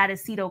because that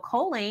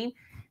acetylcholine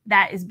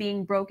that is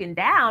being broken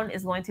down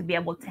is going to be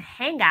able to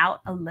hang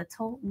out a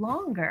little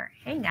longer.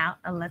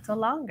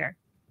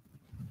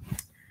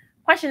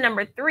 Question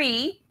number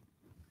 3.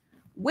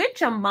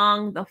 Which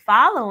among the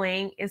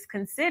following is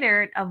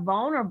considered a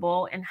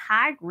vulnerable and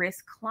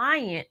high-risk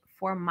client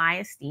for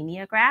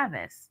myasthenia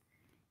gravis?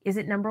 Is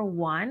it number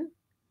 1,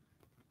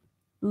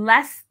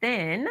 less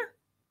than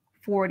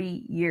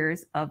 40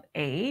 years of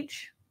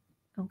age?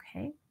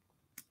 Okay.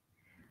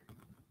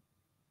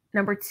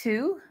 Number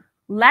 2,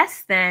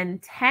 less than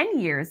 10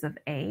 years of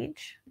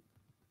age.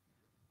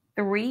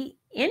 3,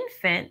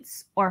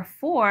 infants. Or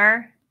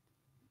 4,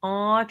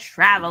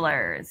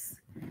 travelers.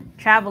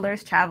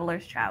 Travelers.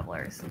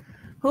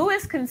 Who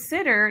is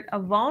considered a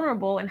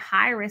vulnerable and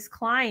high-risk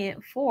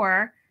client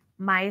for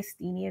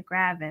myasthenia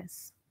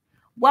gravis?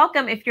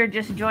 Welcome if you're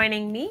just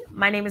joining me.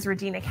 My name is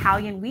Regina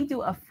Callion. We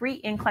do a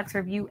free NCLEX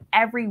review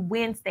every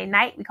Wednesday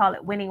night. We call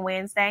it Winning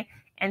Wednesday.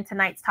 And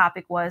tonight's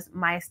topic was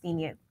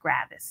myasthenia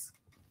gravis.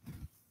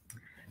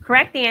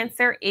 Correct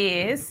answer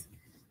is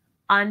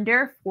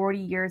under 40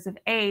 years of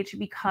age,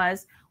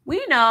 because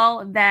we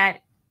know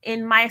that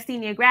in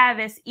myasthenia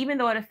gravis, even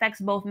though it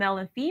affects both male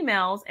and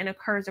females and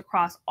occurs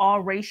across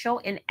all racial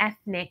and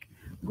ethnic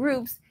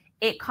groups,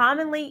 it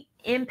commonly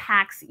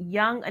impacts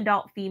young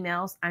adult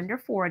females under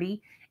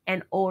 40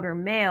 and older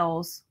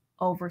males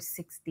over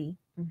 60.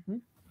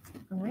 All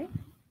right.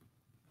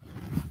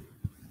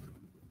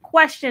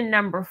 Question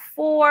number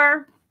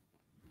 4.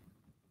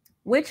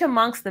 Which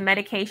amongst the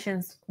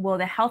medications will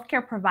the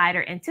healthcare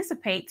provider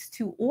anticipates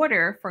to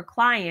order for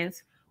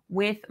clients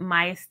with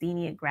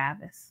myasthenia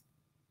gravis?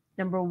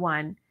 Number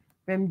 1,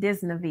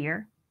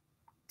 remdesivir.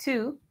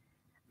 2,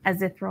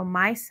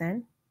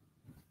 azithromycin.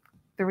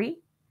 3,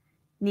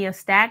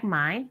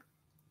 neostigmine.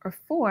 Or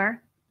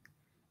 4,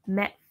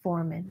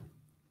 metformin.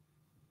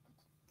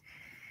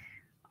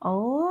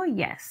 Oh,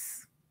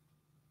 yes.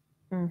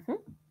 All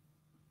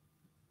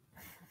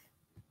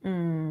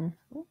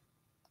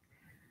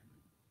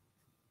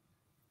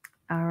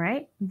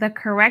right. The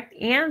correct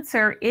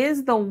answer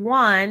is the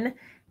one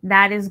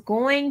that is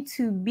going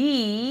to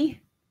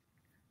be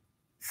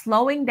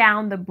slowing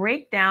down the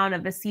breakdown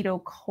of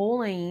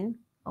acetylcholine,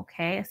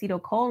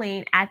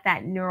 acetylcholine at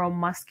that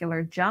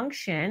neuromuscular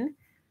junction.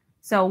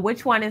 So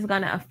which one is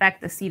going to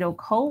affect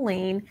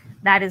acetylcholine?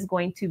 That is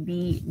going to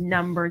be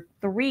number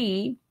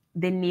 3,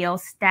 the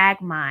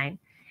neostigmine.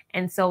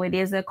 And so it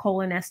is a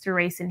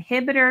cholinesterase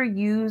inhibitor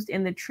used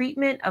in the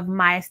treatment of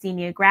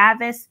myasthenia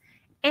gravis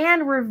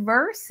and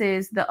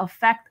reverses the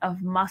effect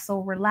of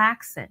muscle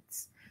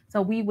relaxants.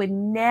 So we would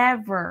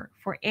never,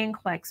 for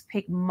NCLEX,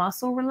 pick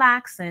muscle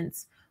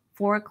relaxants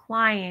for a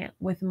client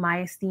with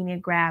myasthenia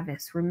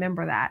gravis.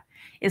 Remember that.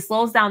 It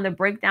slows down the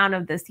breakdown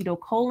of the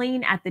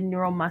acetylcholine at the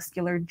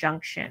neuromuscular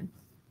junction.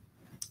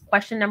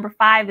 Question number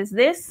 5 is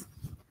this.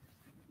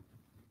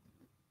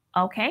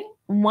 Okay.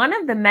 One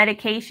of the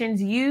medications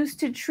used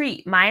to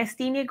treat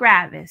myasthenia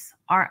gravis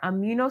are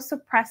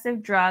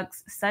immunosuppressive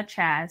drugs such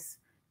as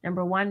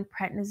number 1,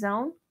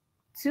 prednisone.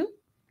 2,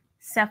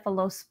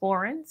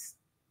 cephalosporins.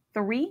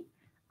 3,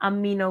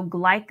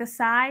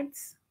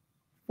 aminoglycosides.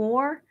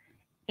 4,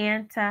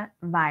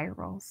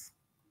 antivirals.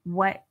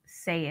 What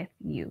saith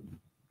you?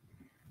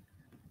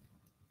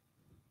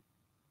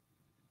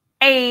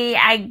 Hey,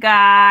 I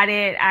got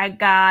it.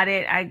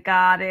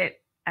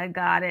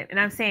 And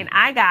I'm saying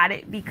I got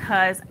it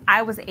because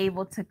I was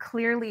able to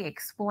clearly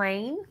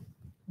explain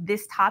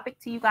this topic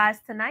to you guys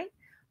tonight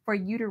for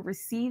you to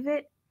receive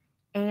it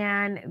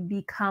and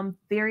become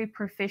very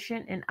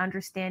proficient in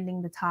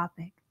understanding the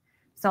topic.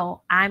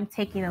 So I'm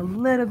taking a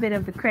little bit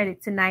of the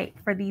credit tonight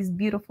for these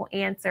beautiful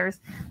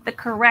answers. The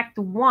correct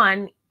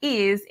one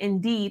is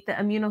indeed the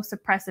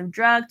immunosuppressive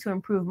drug to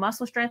improve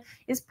muscle strength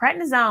is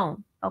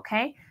prednisone,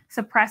 okay?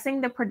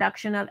 Suppressing the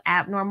production of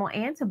abnormal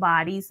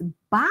antibodies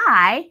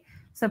by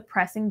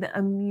suppressing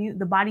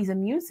the body's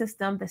immune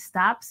system that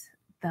stops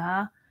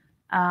the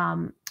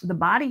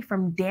body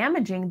from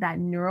damaging that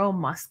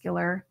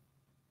neuromuscular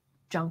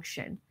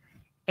junction.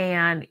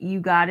 And you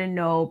got to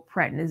know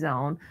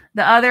prednisone.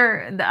 The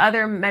other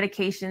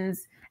medications,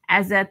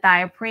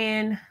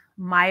 azathioprine,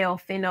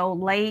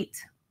 myophenolate,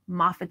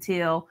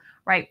 mofetil,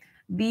 right?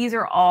 These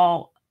are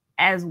all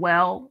as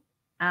well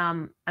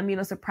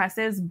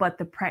immunosuppressives, but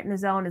the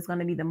prednisone is going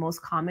to be the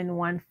most common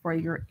one for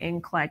your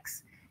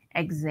NCLEX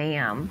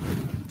exam.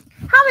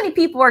 How many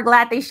people are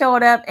glad they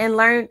showed up and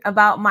learned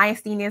about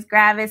myasthenia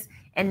gravis,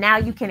 and now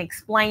you can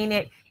explain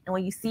it? And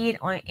when you see it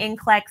on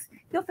NCLEX,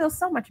 you'll feel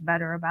so much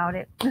better about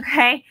it,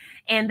 okay?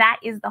 And that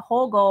is the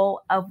whole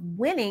goal of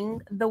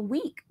winning the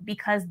week,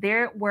 because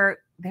there were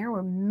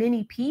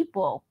many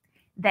people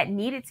that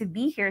needed to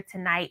be here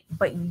tonight,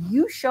 but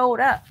you showed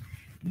up.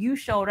 You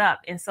showed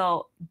up. And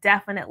so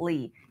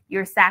definitely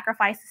your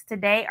sacrifices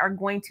today are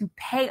going to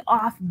pay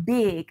off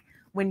big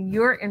when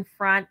you're in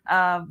front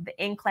of the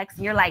NCLEX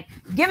and you're like,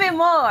 give me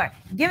more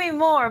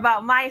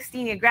about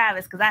myasthenia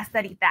gravis, because I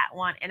studied that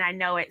one and I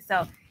know it.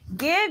 So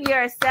give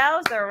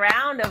yourselves a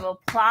round of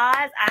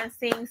applause. I'm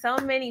seeing so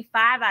many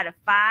 5 out of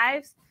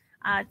 5s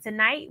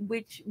tonight,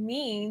 which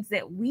means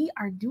that we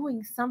are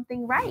doing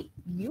something right.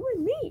 You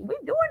and me, we're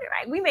doing it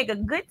right. We make a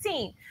good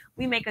team.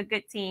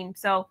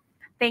 So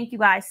thank you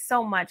guys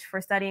so much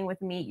for studying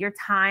with me. Your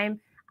time,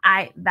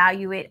 I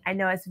value it. I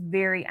know it's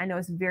very,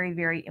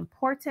 very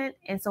important.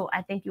 And so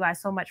I thank you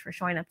guys so much for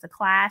showing up to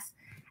class.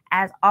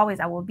 As always,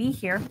 I will be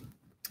here.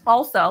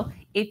 Also,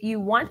 if you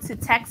want to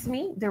text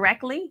me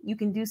directly, you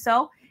can do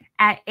so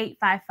at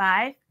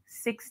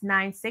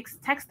 855-696.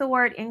 Text the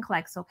word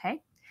NCLEX,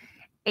 okay?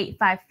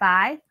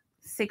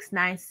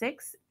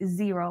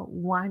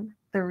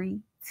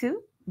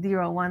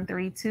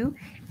 855-696-0132.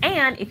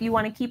 And if you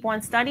want to keep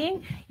on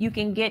studying, you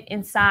can get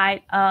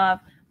inside of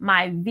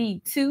my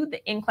V2,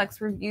 the NCLEX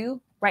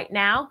review. Right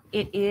now,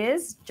 it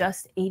is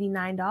just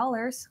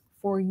 $89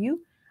 for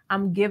you.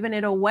 I'm giving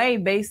it away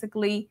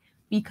basically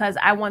because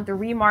I want the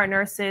ReMar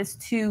nurses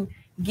to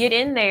get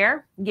in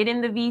there, get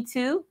in the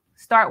V2,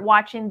 start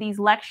watching these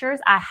lectures.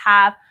 I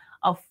have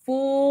a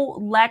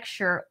full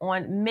lecture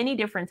on many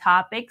different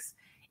topics.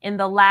 In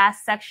the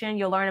last section,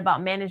 you'll learn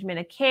about management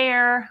of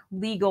care,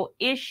 legal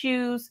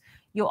issues.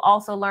 You'll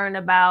also learn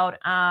about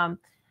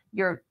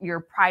your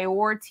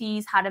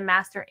priorities, how to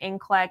master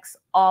NCLEX,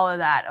 all of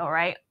that, all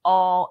right?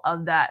 All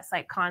of that,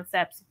 psych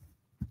concepts.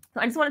 So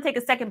I just want to take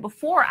a second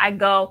before I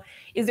go.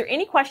 Is there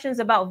any questions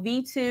about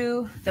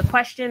V2, the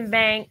question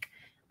bank,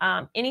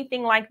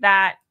 anything like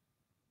that?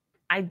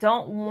 I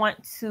don't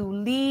want to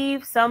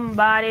leave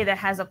somebody that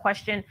has a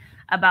question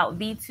about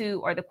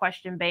V2 or the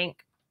question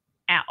bank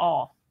at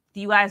all. Do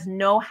you guys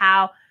know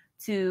how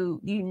to,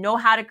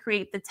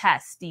 create the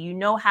test? Do you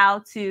know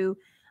how to,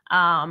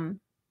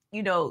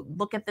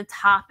 look at the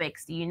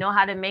topics? Do you know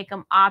how to make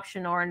them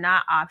optional or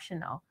not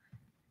optional?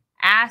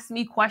 Ask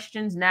me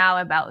questions now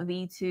about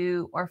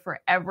V2 or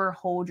forever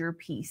hold your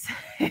peace.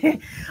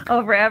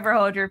 Or forever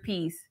hold your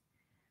peace.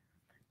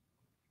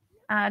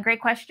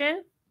 Great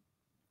question.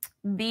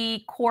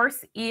 The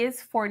course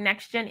is for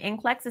Next Gen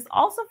NCLEX. It's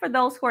also for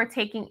those who are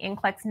taking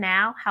NCLEX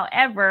now.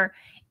 However,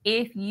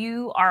 if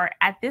you are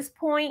at this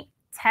point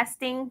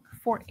testing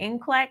for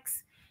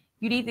NCLEX,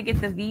 you need to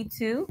get the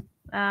V2.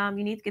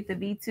 You need to get the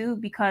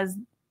V2 because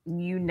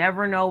you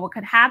never know what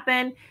could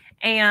happen.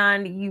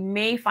 And you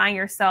may find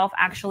yourself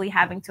actually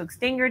having to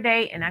extend your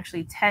day and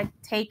actually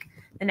take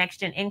the Next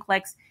Gen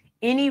NCLEX.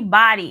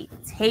 Anybody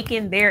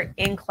taking their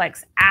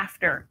NCLEX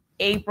after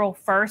April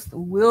 1st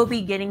will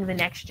be getting the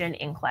Next Gen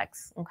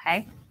NCLEX,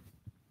 okay?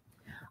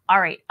 All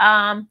right.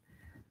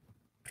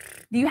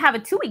 Do you have a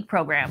 2-week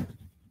program?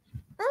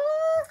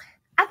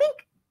 I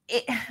think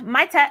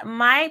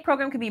my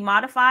program can be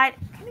modified.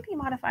 Can it be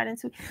modified in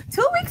 2 weeks?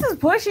 2 weeks is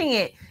pushing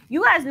it.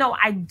 You guys know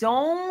I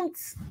don't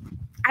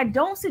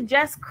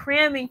suggest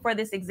cramming for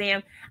this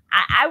exam.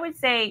 I would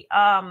say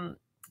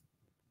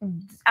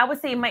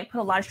it might put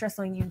a lot of stress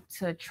on you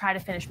to try to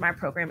finish my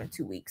program in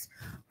 2 weeks.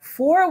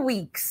 4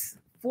 weeks.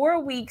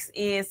 4 weeks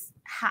is,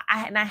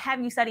 and I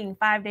have you studying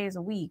 5 days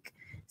a week.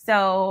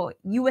 So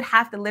you would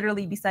have to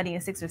literally be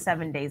studying 6 or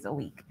 7 days a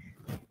week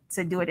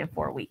to do it in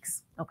 4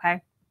 weeks. Okay.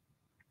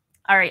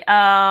 All right.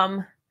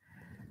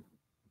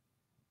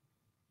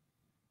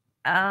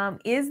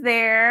 Is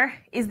there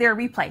a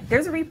replay?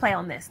 There's a replay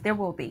on this. There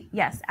will be.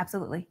 Yes,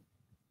 absolutely.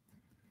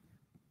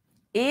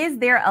 Is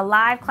there a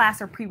live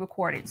class or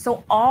pre-recorded?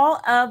 So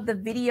all of the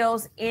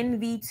videos in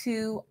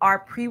V2 are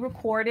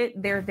pre-recorded.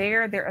 They're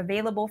there. They're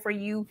available for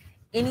you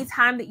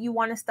anytime that you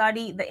want to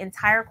study. The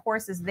entire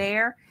course is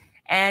there,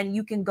 and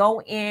you can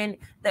go in.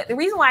 The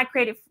reason why I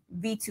created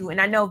V2, and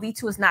I know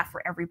V2 is not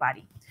for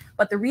everybody,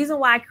 But the reason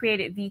why I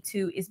created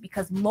V2 is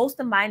because most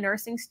of my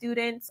nursing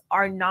students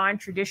are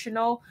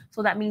non-traditional.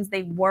 So that means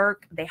they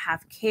work, they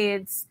have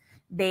kids,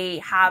 they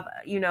have,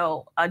 you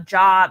know, a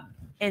job.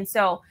 And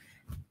so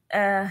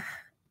the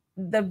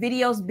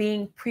videos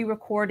being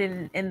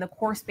pre-recorded and the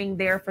course being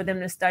there for them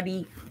to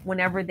study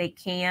whenever they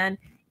can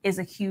is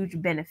a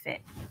huge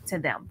benefit to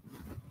them.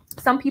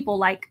 Some people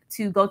like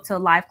to go to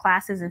live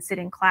classes and sit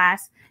in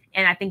class,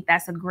 and I think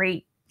that's a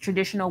great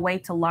traditional way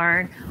to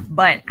learn.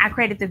 But I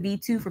created the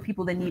V2 for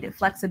people that needed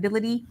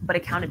flexibility, but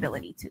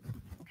accountability too.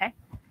 Okay.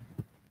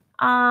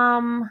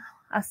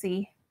 Let's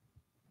see.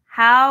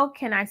 How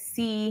can I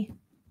see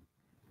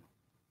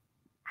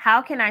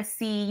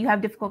you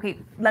have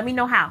difficulty? Let me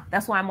know how.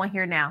 That's why I'm on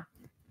here now.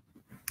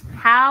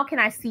 How can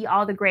I see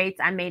all the grades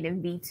I made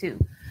in V2?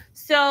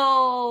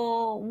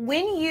 So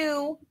when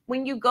you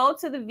go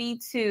to the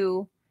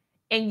V2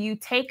 and you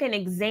take an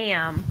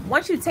exam,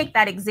 once you take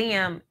that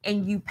exam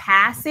and you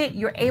pass it,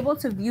 you're able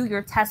to view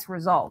your test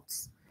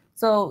results.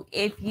 So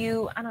if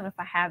you, I don't know if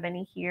I have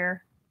any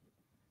here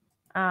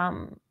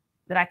that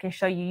I can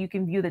show you, you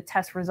can view the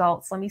test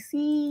results. Let me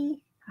see.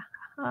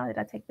 Did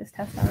I take this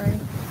test already?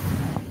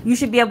 You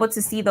should be able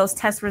to see those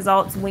test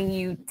results when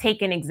you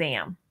take an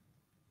exam.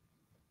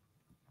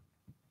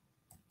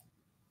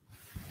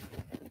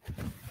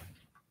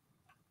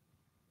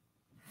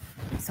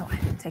 So I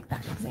didn't take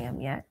that exam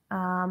yet.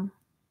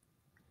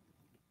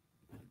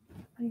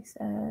 He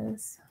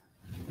says,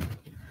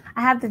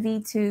 I have the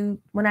V2.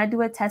 When I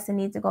do a test and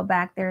need to go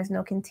back, there is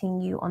no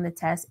continue on the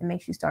test. It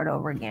makes you start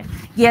over again.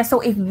 Yeah,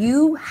 so if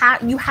you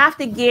have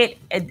to get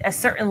a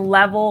certain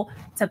level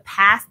to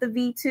pass the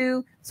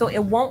V2, so it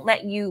won't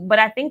let you. But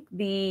I think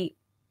the,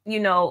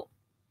 you know,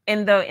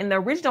 in the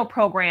original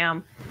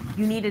program,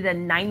 you needed a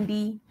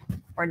 90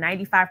 or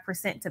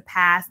 95% to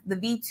pass. The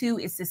V2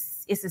 is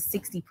a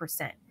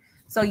 60%.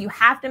 So you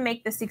have to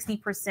make the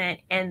 60%,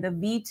 and the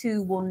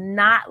V2 will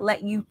not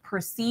let you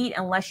proceed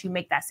unless you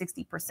make that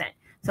 60%.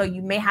 So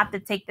you may have to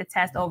take the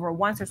test over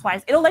once or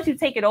twice. It'll let you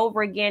take it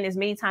over again as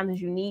many times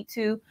as you need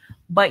to,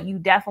 but you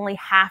definitely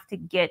have to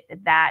get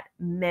that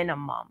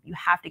minimum. You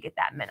have to get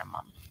that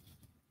minimum.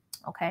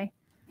 Okay.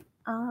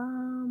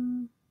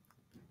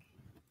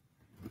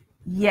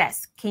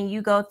 Yes. Can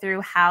you go through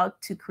how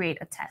to create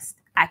a test?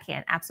 I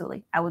can.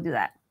 Absolutely. I will do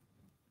that.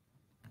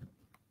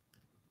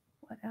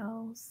 What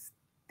else?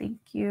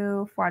 Thank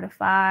you. 4 out of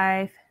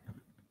 5.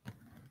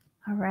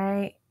 All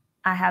right.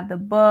 I have the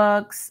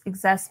books,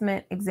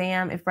 assessment,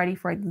 exam, if ready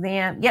for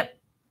exam. Yep.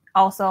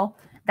 Also,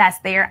 that's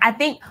there. I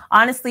think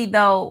honestly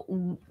though,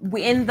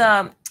 in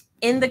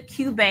the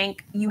Q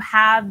bank, you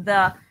have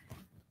the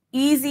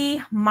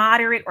easy,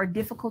 moderate, or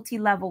difficulty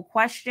level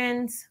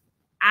questions.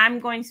 I'm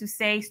going to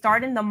say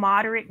start in the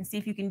moderate and see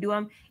if you can do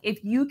them.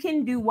 If you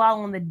can do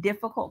well on the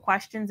difficult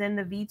questions in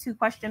the V2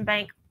 question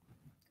bank,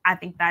 I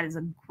think that is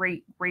a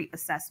great, great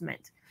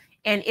assessment.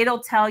 And it'll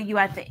tell you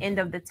at the end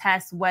of the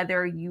test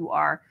whether you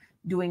are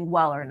doing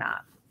well or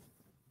not.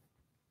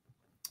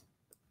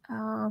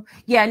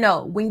 Yeah,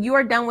 no, when you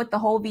are done with the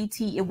whole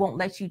VT, it won't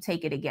let you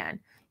take it again.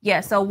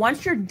 Yeah, so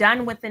once you're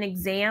done with an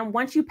exam,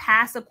 once you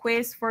pass a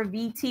quiz for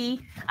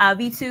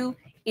V2,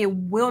 it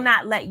will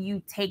not let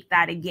you take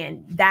that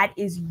again. That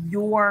is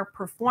your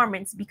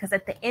performance, because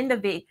at the end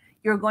of it,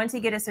 you're going to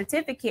get a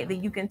certificate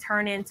that you can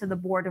turn into the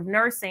Board of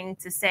Nursing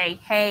to say,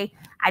 hey,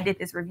 I did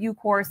this review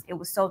course. It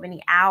was so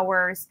many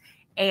hours.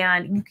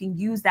 And you can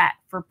use that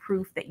for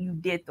proof that you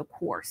did the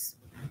course.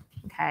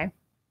 Okay.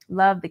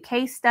 Love the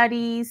case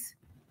studies.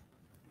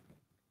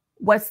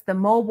 What's the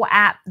mobile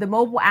app? The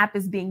mobile app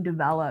is being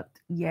developed.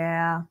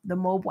 Yeah, the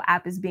mobile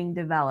app is being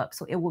developed.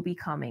 So it will be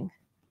coming.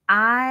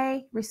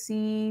 I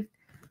received,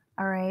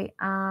 all right.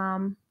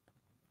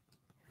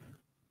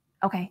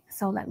 Okay,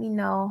 so let me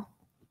know.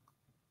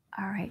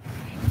 All right.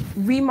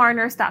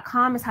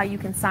 ReMarNurse.com is how you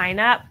can sign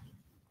up.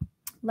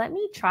 Let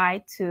me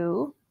try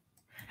to,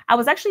 I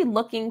was actually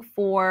looking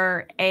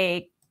for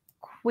a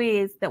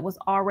quiz that was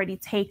already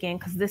taken,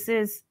 because this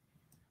is,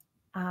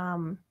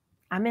 I'm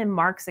in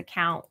Mark's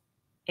account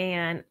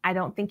and I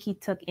don't think he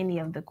took any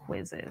of the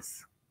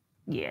quizzes.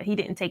 Yeah, he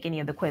didn't take any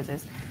of the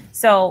quizzes.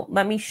 So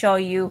let me show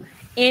you.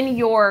 In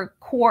your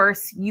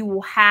course, you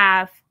will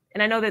have,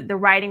 and I know that the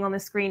writing on the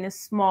screen is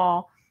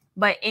small,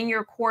 but in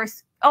your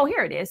course, oh,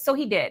 here it is. So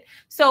he did.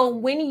 So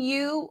when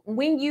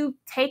you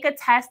take a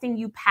test and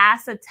you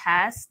pass a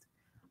test,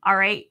 all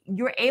right,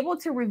 you're able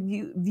to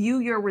view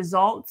your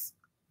results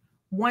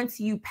once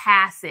you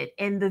pass it.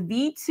 And the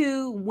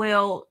V2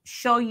 will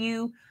show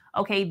you,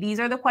 okay, these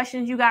are the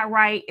questions you got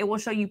right. It will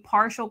show you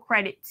partial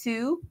credit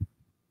too.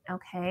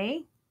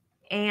 Okay.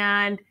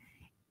 And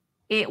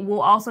it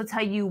will also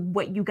tell you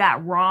what you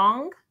got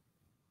wrong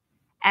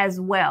as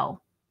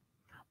well.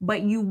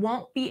 But you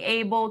won't be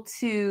able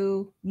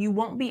to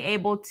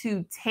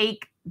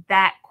take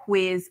that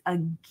quiz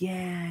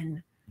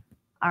again.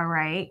 All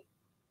right.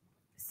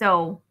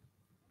 So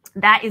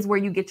that is where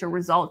you get your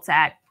results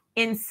at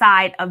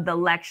inside of the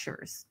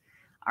lectures.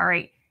 All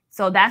right.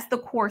 So that's the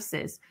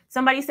courses.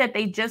 Somebody said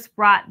they just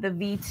brought the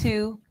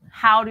V2.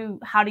 How do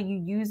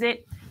you use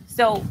it?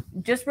 So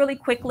just really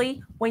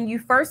quickly, when you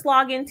first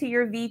log into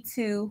your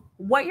V2,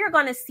 what you're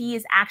going to see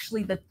is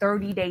actually the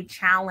 30-day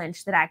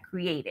challenge that I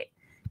created.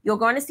 You're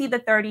going to see the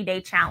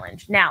 30-day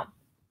challenge. Now,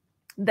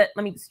 let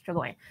me just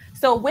go in.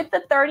 So with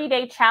the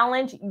 30-day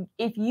challenge,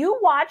 if you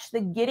watch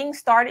the Getting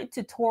Started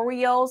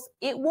tutorials,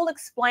 it will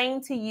explain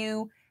to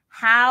you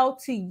how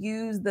to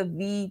use the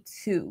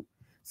V2.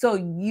 So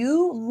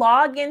you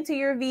log into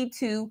your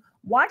V2,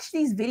 watch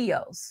these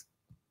videos,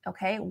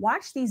 okay?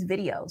 Watch these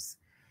videos.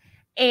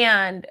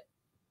 And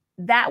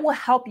that will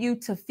help you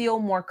to feel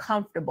more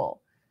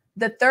comfortable.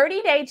 The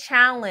 30-day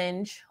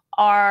challenge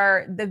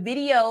are the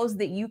videos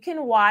that you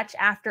can watch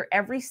after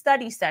every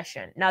study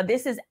session. Now,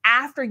 this is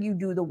after you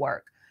do the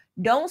work.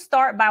 Don't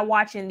start by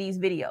watching these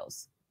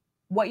videos.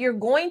 What you're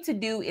going to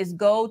do is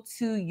go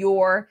to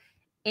your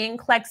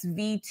NCLEX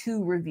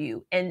V2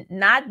 review, and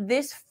not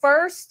this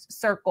first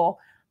circle,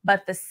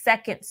 but the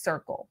second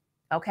circle,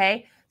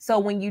 okay? So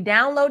when you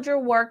download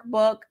your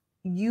workbook,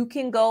 you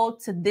can go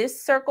to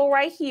this circle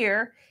right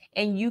here,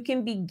 and you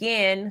can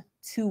begin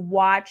to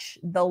watch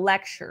the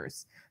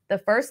lectures. The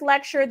first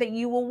lecture that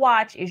you will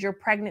watch is your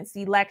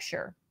pregnancy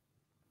lecture.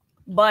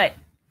 But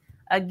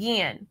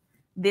again,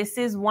 this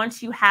is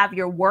once you have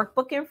your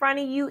workbook in front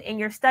of you and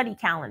your study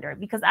calendar,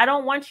 because I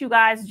don't want you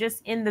guys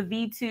just in the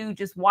V2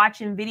 just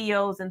watching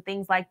videos and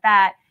things like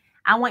that.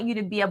 I want you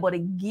to be able to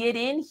get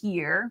in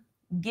here,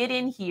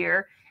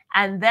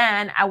 and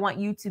then I want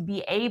you to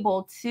be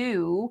able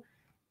to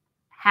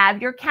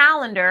have your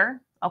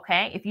calendar.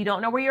 Okay, if you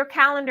don't know where your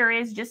calendar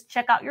is, just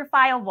check out your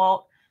file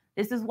vault.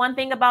 This is one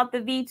thing about the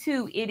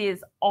V2. It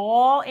is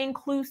all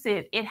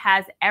inclusive. It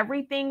has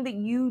everything that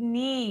you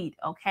need,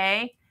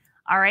 okay?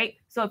 All right,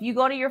 so if you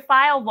go to your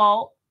file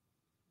vault,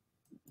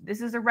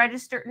 this is a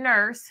registered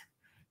nurse,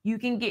 you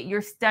can get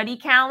your study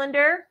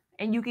calendar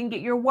and you can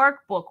get your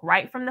workbook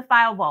right from the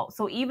file vault.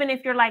 So even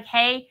if you're like,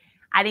 hey,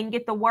 I didn't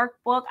get the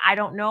workbook, I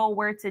don't know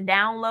where to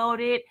download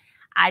it,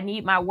 I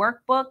need my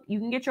workbook, you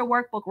can get your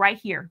workbook right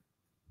here.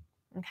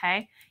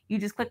 Okay, you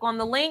just click on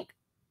the link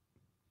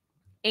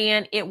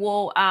and it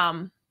will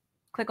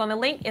click on the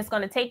link. It's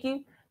going to take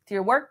you to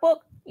your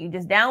workbook. You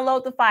just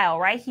download the file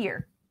right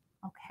here.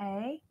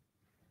 Okay.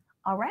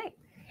 All right.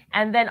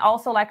 And then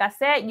also, like I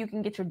said, you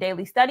can get your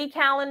daily study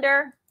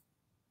calendar.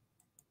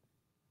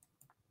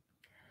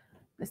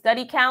 The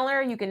study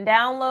calendar, you can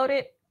download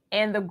it.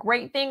 And the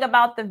great thing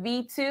about the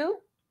V2,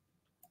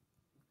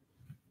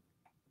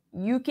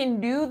 you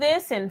can do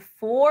this in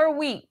 4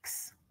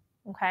 weeks.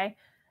 Okay.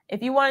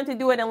 If you wanted to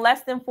do it in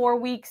less than 4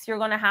 weeks, you're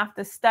going to have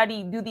to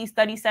do these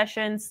study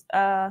sessions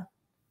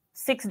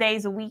 6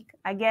 days a week,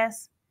 I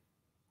guess.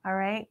 All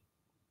right.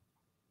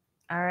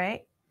 All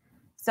right.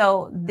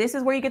 So this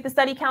is where you get the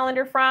study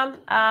calendar from.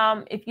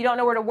 If you don't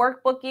know where the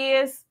workbook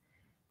is,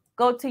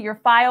 go to your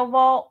file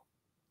vault.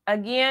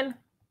 Again,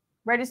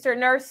 registered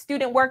nurse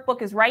student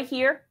workbook is right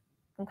here.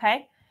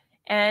 Okay.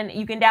 And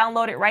you can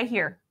download it right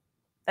here.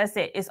 That's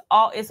it. It's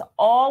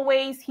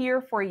always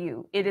here for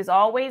you. It is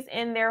always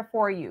in there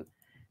for you.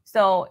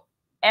 So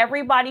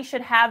everybody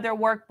should have their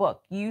workbook.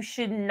 You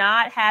should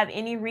not have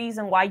any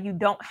reason why you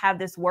don't have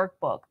this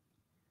workbook,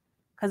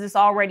 because it's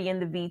already in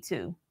the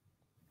V2.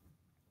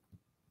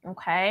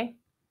 Okay.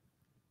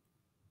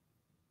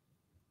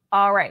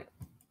 All right.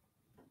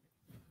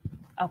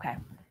 Okay.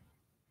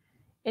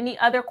 Any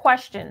other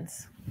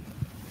questions?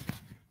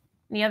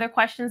 Any other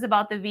questions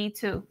about the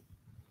V2?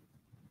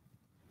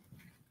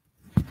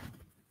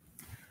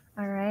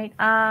 All right.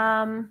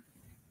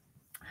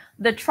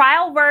 The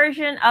trial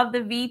version of the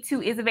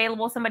V2 is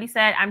available. Somebody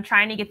said, I'm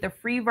trying to get the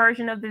free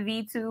version of the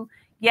V2.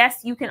 Yes,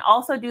 you can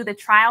also do the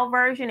trial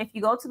version. If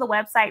you go to the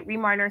website,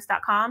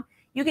 remarnurse.com,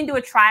 you can do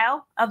a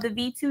trial of the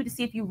V2 to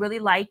see if you really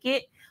like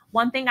it.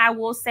 One thing I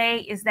will say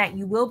is that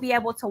you will be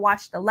able to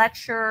watch the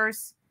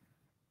lectures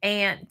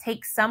and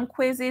take some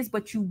quizzes,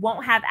 but you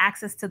won't have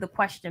access to the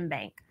question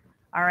bank.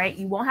 All right,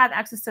 you won't have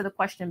access to the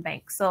question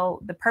bank.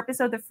 So the purpose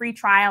of the free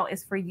trial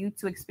is for you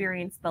to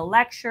experience the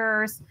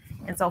lectures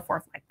and so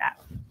forth like that.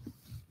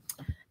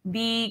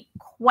 The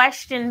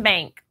question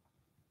bank,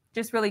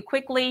 just really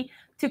quickly,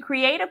 to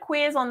create a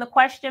quiz on the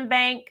question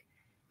bank,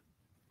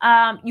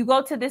 you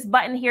go to this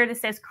button here that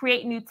says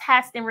create new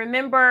test. And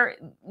remember,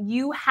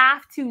 you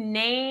have to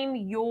name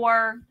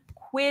your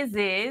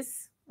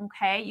quizzes.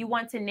 Okay, you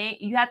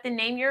have to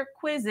name your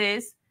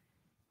quizzes,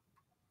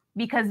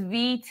 because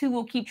V2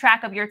 will keep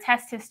track of your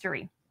test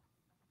history.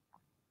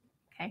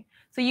 Okay,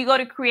 so you go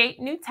to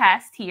create new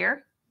test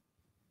here.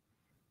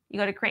 You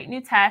go to create new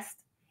test.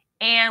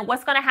 And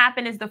what's going to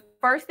happen is the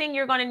first thing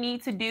you're going to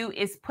need to do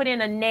is put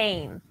in a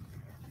name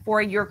for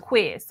your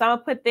quiz. So I'm going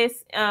to put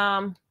this,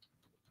 I'm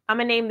going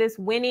to name this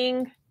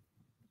Winning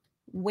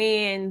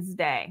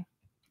Wednesday.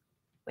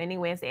 Winning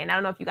Wednesday. And I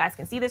don't know if you guys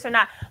can see this or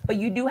not, but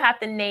you do have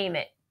to name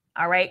it.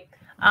 All right.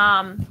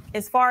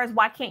 As far as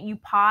why can't you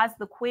pause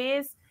the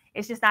quiz,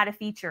 it's just not a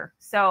feature.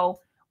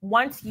 So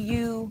once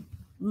you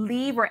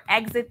leave or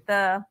exit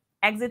the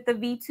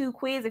V2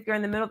 quiz, if you're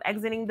in the middle of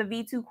exiting the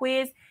V2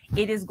 quiz,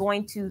 it is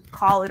going to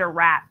call it a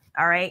wrap.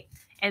 All right.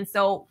 And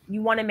so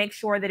you want to make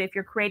sure that if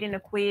you're creating a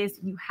quiz,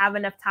 you have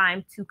enough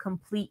time to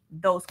complete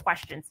those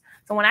questions.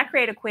 So when I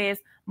create a quiz,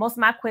 most of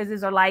my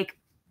quizzes are like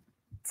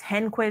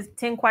 10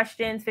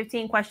 questions,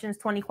 15 questions,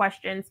 20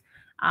 questions,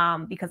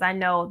 because I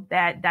know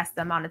that that's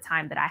the amount of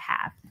time that I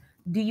have.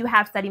 Do you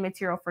have study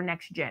material for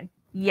next gen?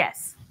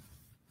 Yes.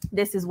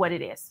 This is what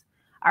it is.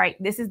 All right.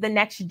 This is the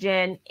next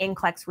gen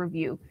NCLEX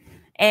review.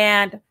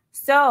 And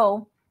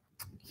so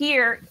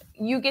here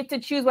you get to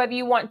choose whether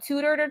you want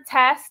tutored or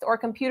test or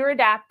computer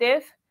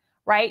adaptive,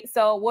 right?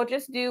 So we'll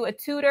just do a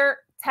tutor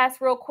test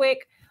real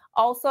quick.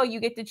 Also, you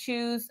get to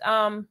choose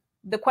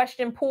the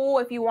question pool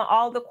if you want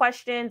all the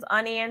questions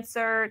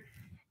unanswered.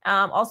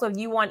 Also, if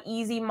you want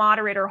easy,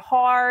 moderate, or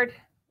hard,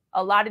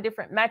 a lot of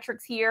different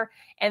metrics here.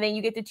 And then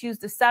you get to choose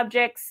the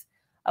subjects.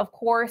 Of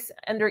course,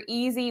 under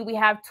easy, we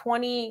have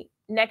 20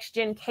 next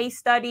gen case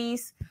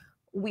studies.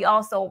 We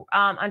also,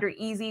 under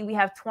easy, we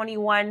have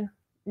 21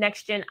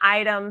 next gen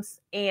items.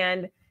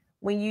 And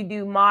when you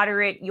do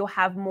moderate, you'll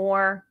have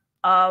more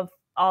of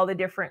all the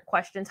different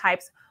question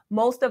types.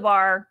 Most of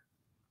our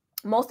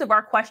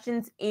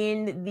questions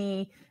in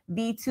the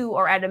V2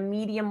 are at a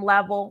medium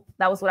level.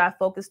 That was what I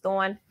focused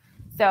on.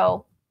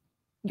 So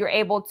you're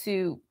able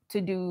to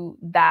do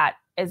that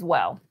as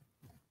well.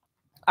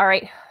 All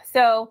right.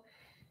 So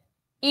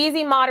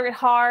easy, moderate,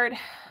 hard.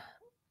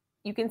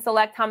 You can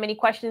select how many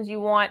questions you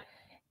want,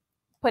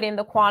 put in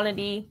the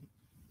quantity.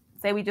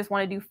 Say we just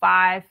want to do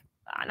 5,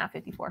 not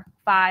 54,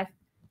 5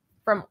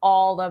 from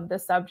all of the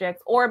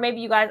subjects. Or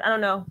maybe you guys, I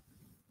don't know,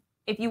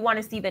 if you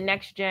want to see the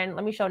next gen,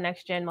 let me show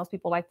next gen. Most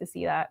people like to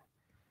see that.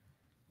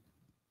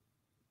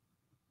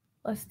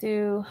 Let's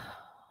do,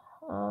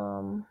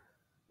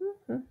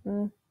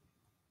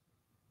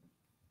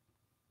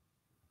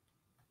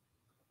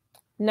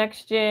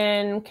 next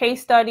gen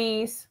case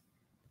studies.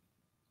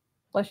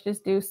 Let's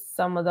just do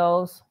some of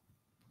those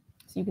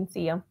so you can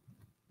see them.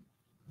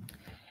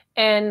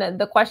 And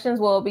the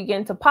questions will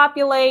begin to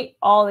populate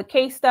all the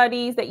case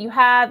studies that you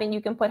have, and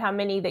you can put how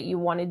many that you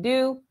want to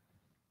do.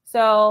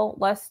 So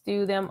let's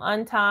do them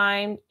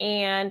untimed,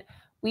 and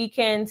we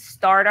can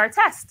start our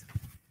test.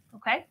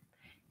 Okay.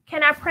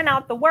 Can I print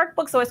out the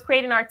workbook? So it's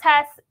creating our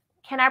test.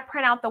 Can I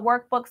print out the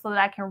workbook so that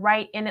I can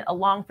write in it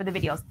along for the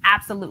videos?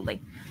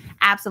 Absolutely.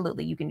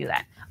 Absolutely, you can do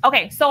that.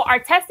 Okay, so our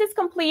test is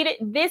completed.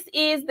 This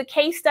is the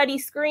case study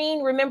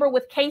screen. Remember,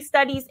 with case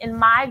studies in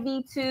My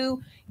V2,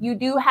 you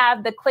do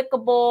have the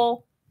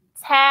clickable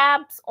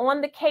tabs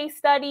on the case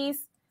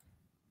studies.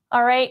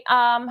 All right,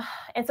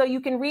 and so you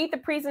can read the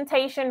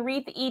presentation,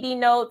 read the ED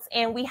notes,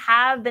 and we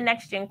have the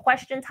next gen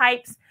question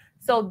types.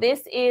 So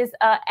this is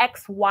a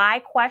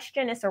XY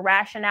question. It's a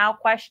rationale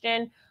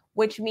question,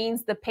 which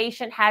means the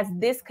patient has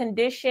this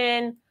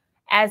condition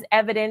as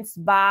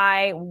evidenced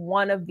by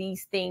one of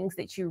these things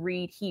that you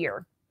read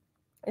here.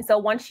 And so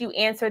once you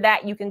answer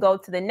that, you can go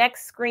to the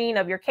next screen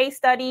of your case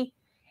study,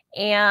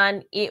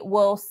 and it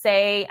will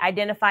say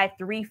identify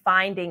 3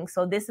 findings.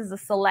 So this is a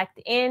select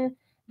in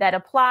that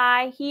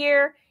apply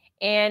here,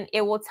 and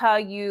it will tell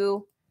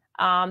you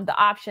the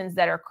options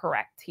that are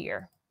correct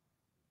here.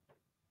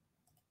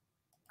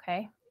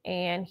 Okay,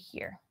 and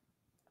here.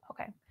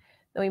 Okay,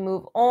 then we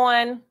move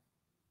on.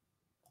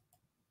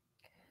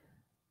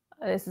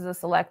 This is a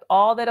select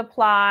all that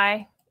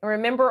apply.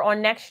 Remember,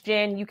 on next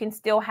gen, you can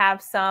still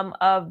have some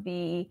of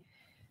the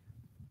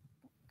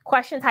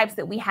question types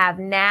that we have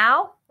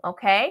now.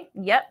 Okay.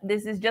 Yep.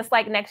 This is just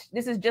like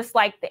this is just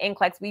like the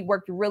NCLEX. We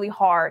worked really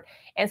hard.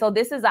 And so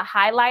this is a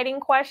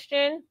highlighting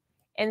question.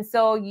 And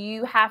so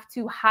you have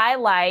to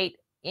highlight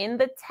in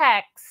the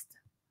text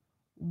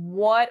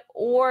what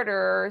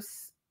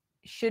orders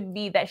should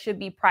be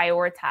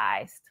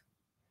prioritized.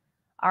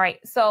 All right.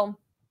 So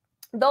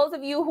those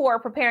of you who are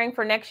preparing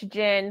for next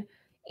gen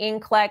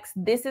NCLEX,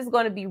 this is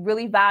going to be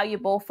really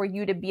valuable for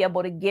you to be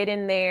able to get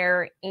in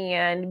there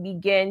and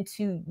begin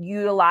to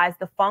utilize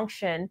the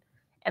function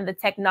and the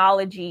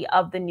technology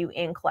of the new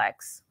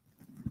NCLEX.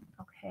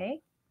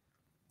 Okay.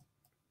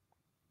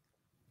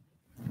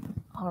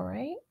 All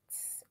right.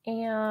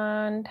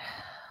 And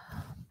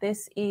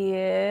this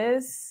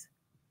is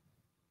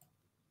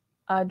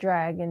a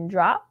drag and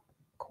drop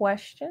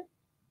question.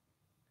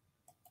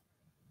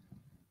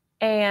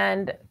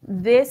 And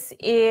this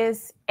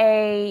is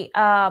a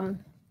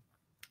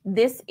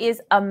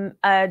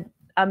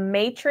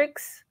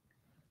matrix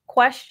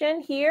question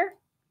here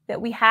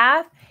that we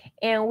have,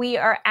 and we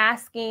are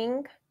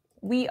asking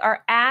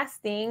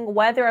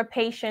whether a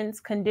patient's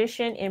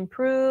condition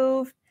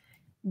improved,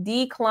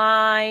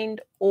 declined,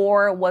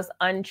 or was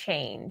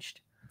unchanged.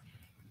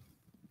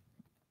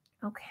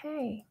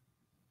 Okay.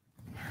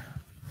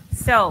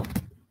 So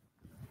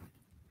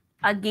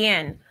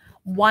again,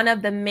 one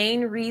of the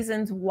main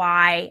reasons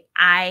why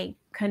I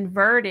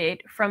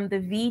converted from the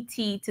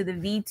VT to the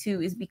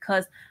V2 is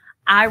because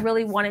I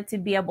really wanted to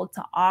be able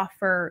to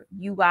offer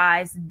you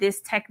guys this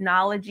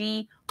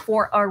technology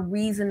for a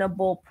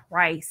reasonable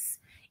price.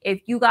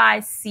 If you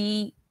guys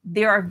see,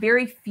 there are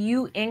very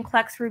few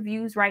NCLEX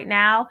reviews right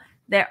now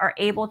that are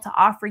able to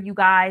offer you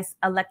guys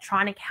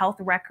electronic health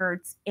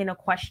records in a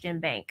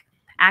question bank.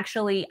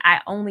 Actually,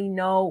 I only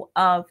know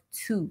of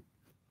two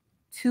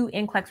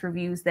NCLEX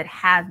reviews that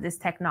have this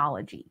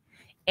technology.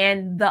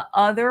 And the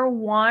other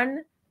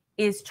one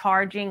is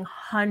charging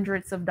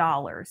hundreds of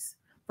dollars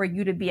for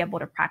you to be able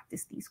to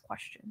practice these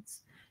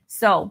questions.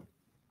 So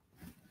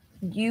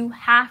you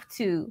have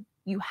to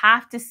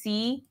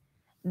see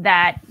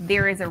that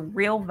there is a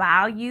real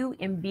value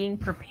in being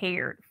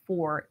prepared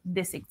for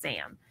this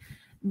exam.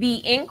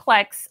 The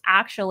NCLEX,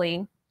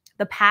 actually,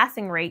 the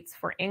passing rates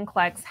for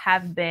NCLEX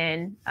have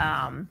been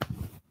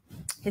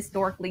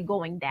historically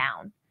going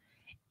down.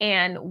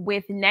 And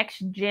with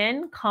next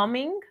gen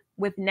coming,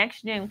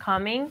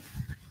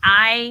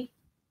 I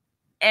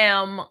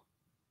am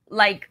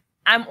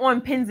I'm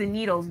on pins and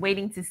needles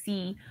waiting to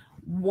see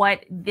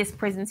what this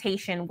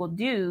presentation will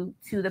do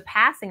to the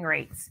passing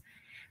rates.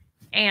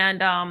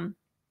 And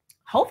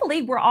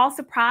hopefully we're all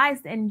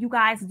surprised and you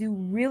guys do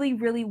really,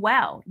 really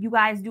well. You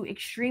guys do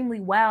extremely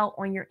well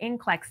on your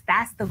NCLEX.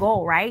 That's the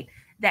goal, right?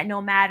 That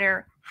no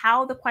matter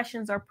how the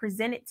questions are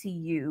presented to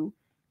you,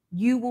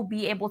 you will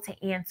be able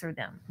to answer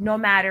them no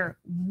matter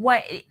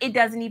what. It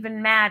doesn't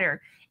even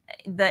matter.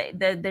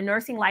 The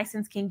nursing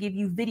license can give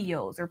you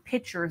videos or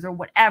pictures or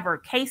whatever,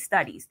 case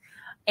studies,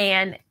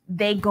 and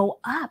they go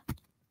up.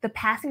 The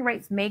passing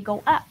rates may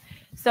go up.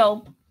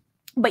 So,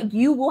 but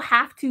you will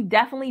have to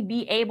definitely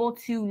be able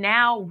to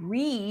now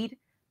read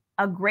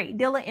a great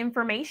deal of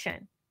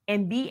information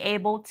and be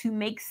able to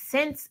make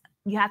sense.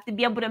 You have to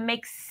be able to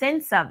make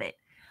sense of it.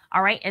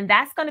 All right. And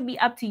that's going to be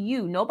up to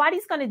you.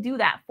 Nobody's going to do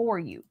that for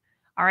you.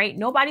 All right.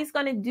 Nobody's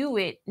going to do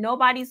it.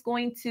 Nobody's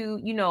going to,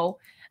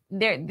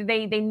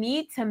 they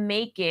need to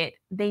make it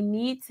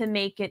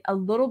a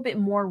little bit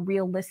more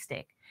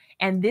realistic.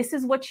 And this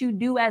is what you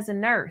do as a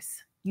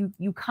nurse.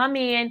 You come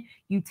in,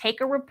 you take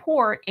a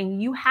report,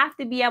 and you have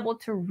to be able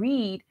to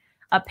read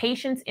a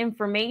patient's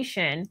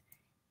information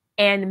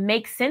and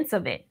make sense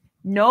of it.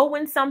 Know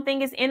when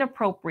something is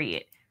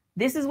inappropriate.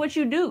 This is what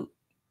you do.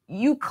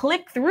 You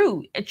click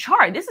through a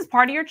chart. This is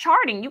part of your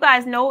charting. You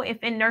guys know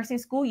if in nursing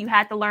school you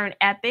had to learn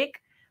EPIC,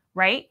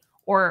 right?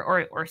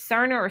 Or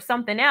Cerner or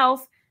something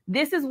else.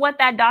 This is what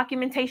that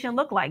documentation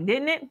looked like,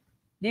 didn't it?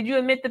 Did you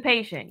admit the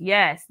patient?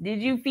 Yes.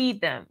 Did you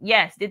feed them?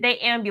 Yes. Did they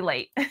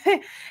ambulate?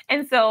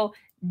 And so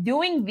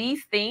doing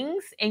these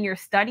things in your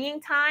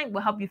studying time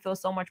will help you feel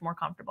so much more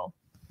comfortable.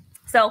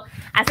 So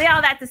I say all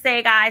that to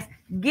say, guys,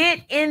 get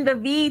in the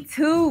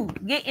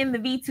V2. Get in the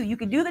V2. You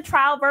can do the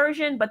trial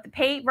version, but the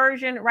paid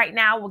version right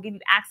now will give you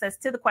access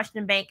to the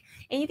question bank,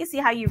 and you can see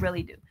how you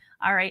really do.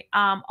 All right.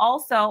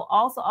 Also,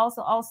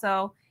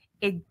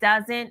 it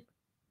doesn't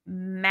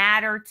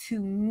matter to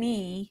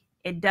me.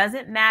 It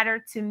doesn't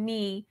matter to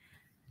me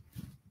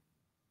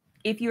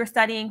if you're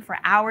studying for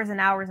hours and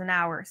hours and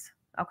hours.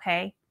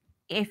 Okay.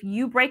 If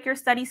you break your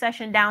study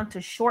session down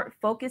to short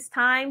focus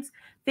times,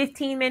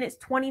 15 minutes,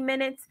 20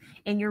 minutes,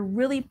 and you're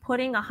really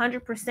putting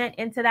 100%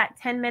 into that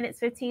 10 minutes,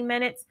 15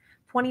 minutes,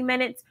 20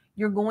 minutes,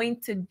 you're going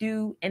to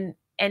do and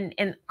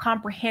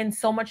comprehend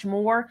so much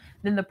more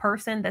than the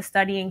person that's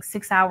studying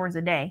 6 hours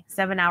a day,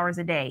 7 hours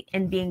a day,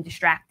 and being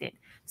distracted.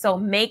 So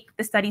make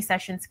the study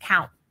sessions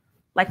count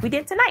like we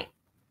did tonight.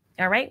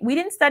 All right. We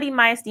didn't study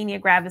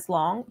myasthenia gravis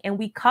long, and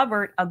we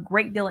covered a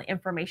great deal of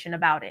information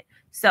about it.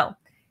 So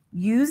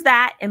use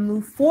that and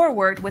move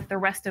forward with the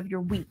rest of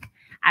your week.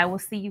 I will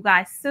see you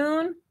guys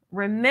soon.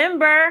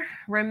 Remember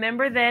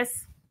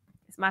this.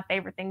 It's my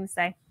favorite thing to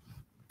say.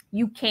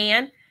 You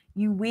can,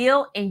 you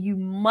will, and you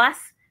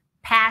must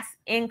pass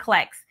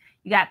NCLEX.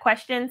 You got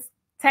questions?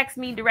 Text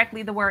me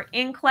directly the word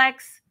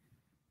NCLEX,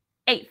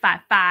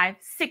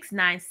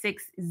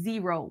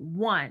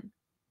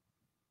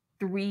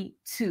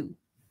 855-696-0132.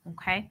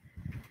 Okay.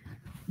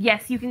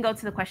 Yes, you can go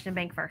to the question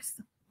bank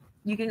first.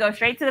 You can go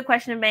straight to the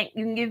question bank.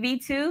 You can give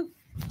V2,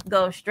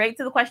 go straight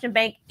to the question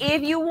bank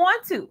if you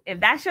want to.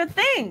 If that's your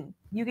thing,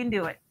 you can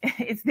do it.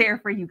 It's there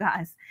for you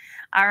guys.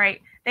 All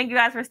right. Thank you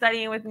guys for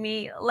studying with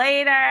me.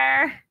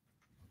 Later.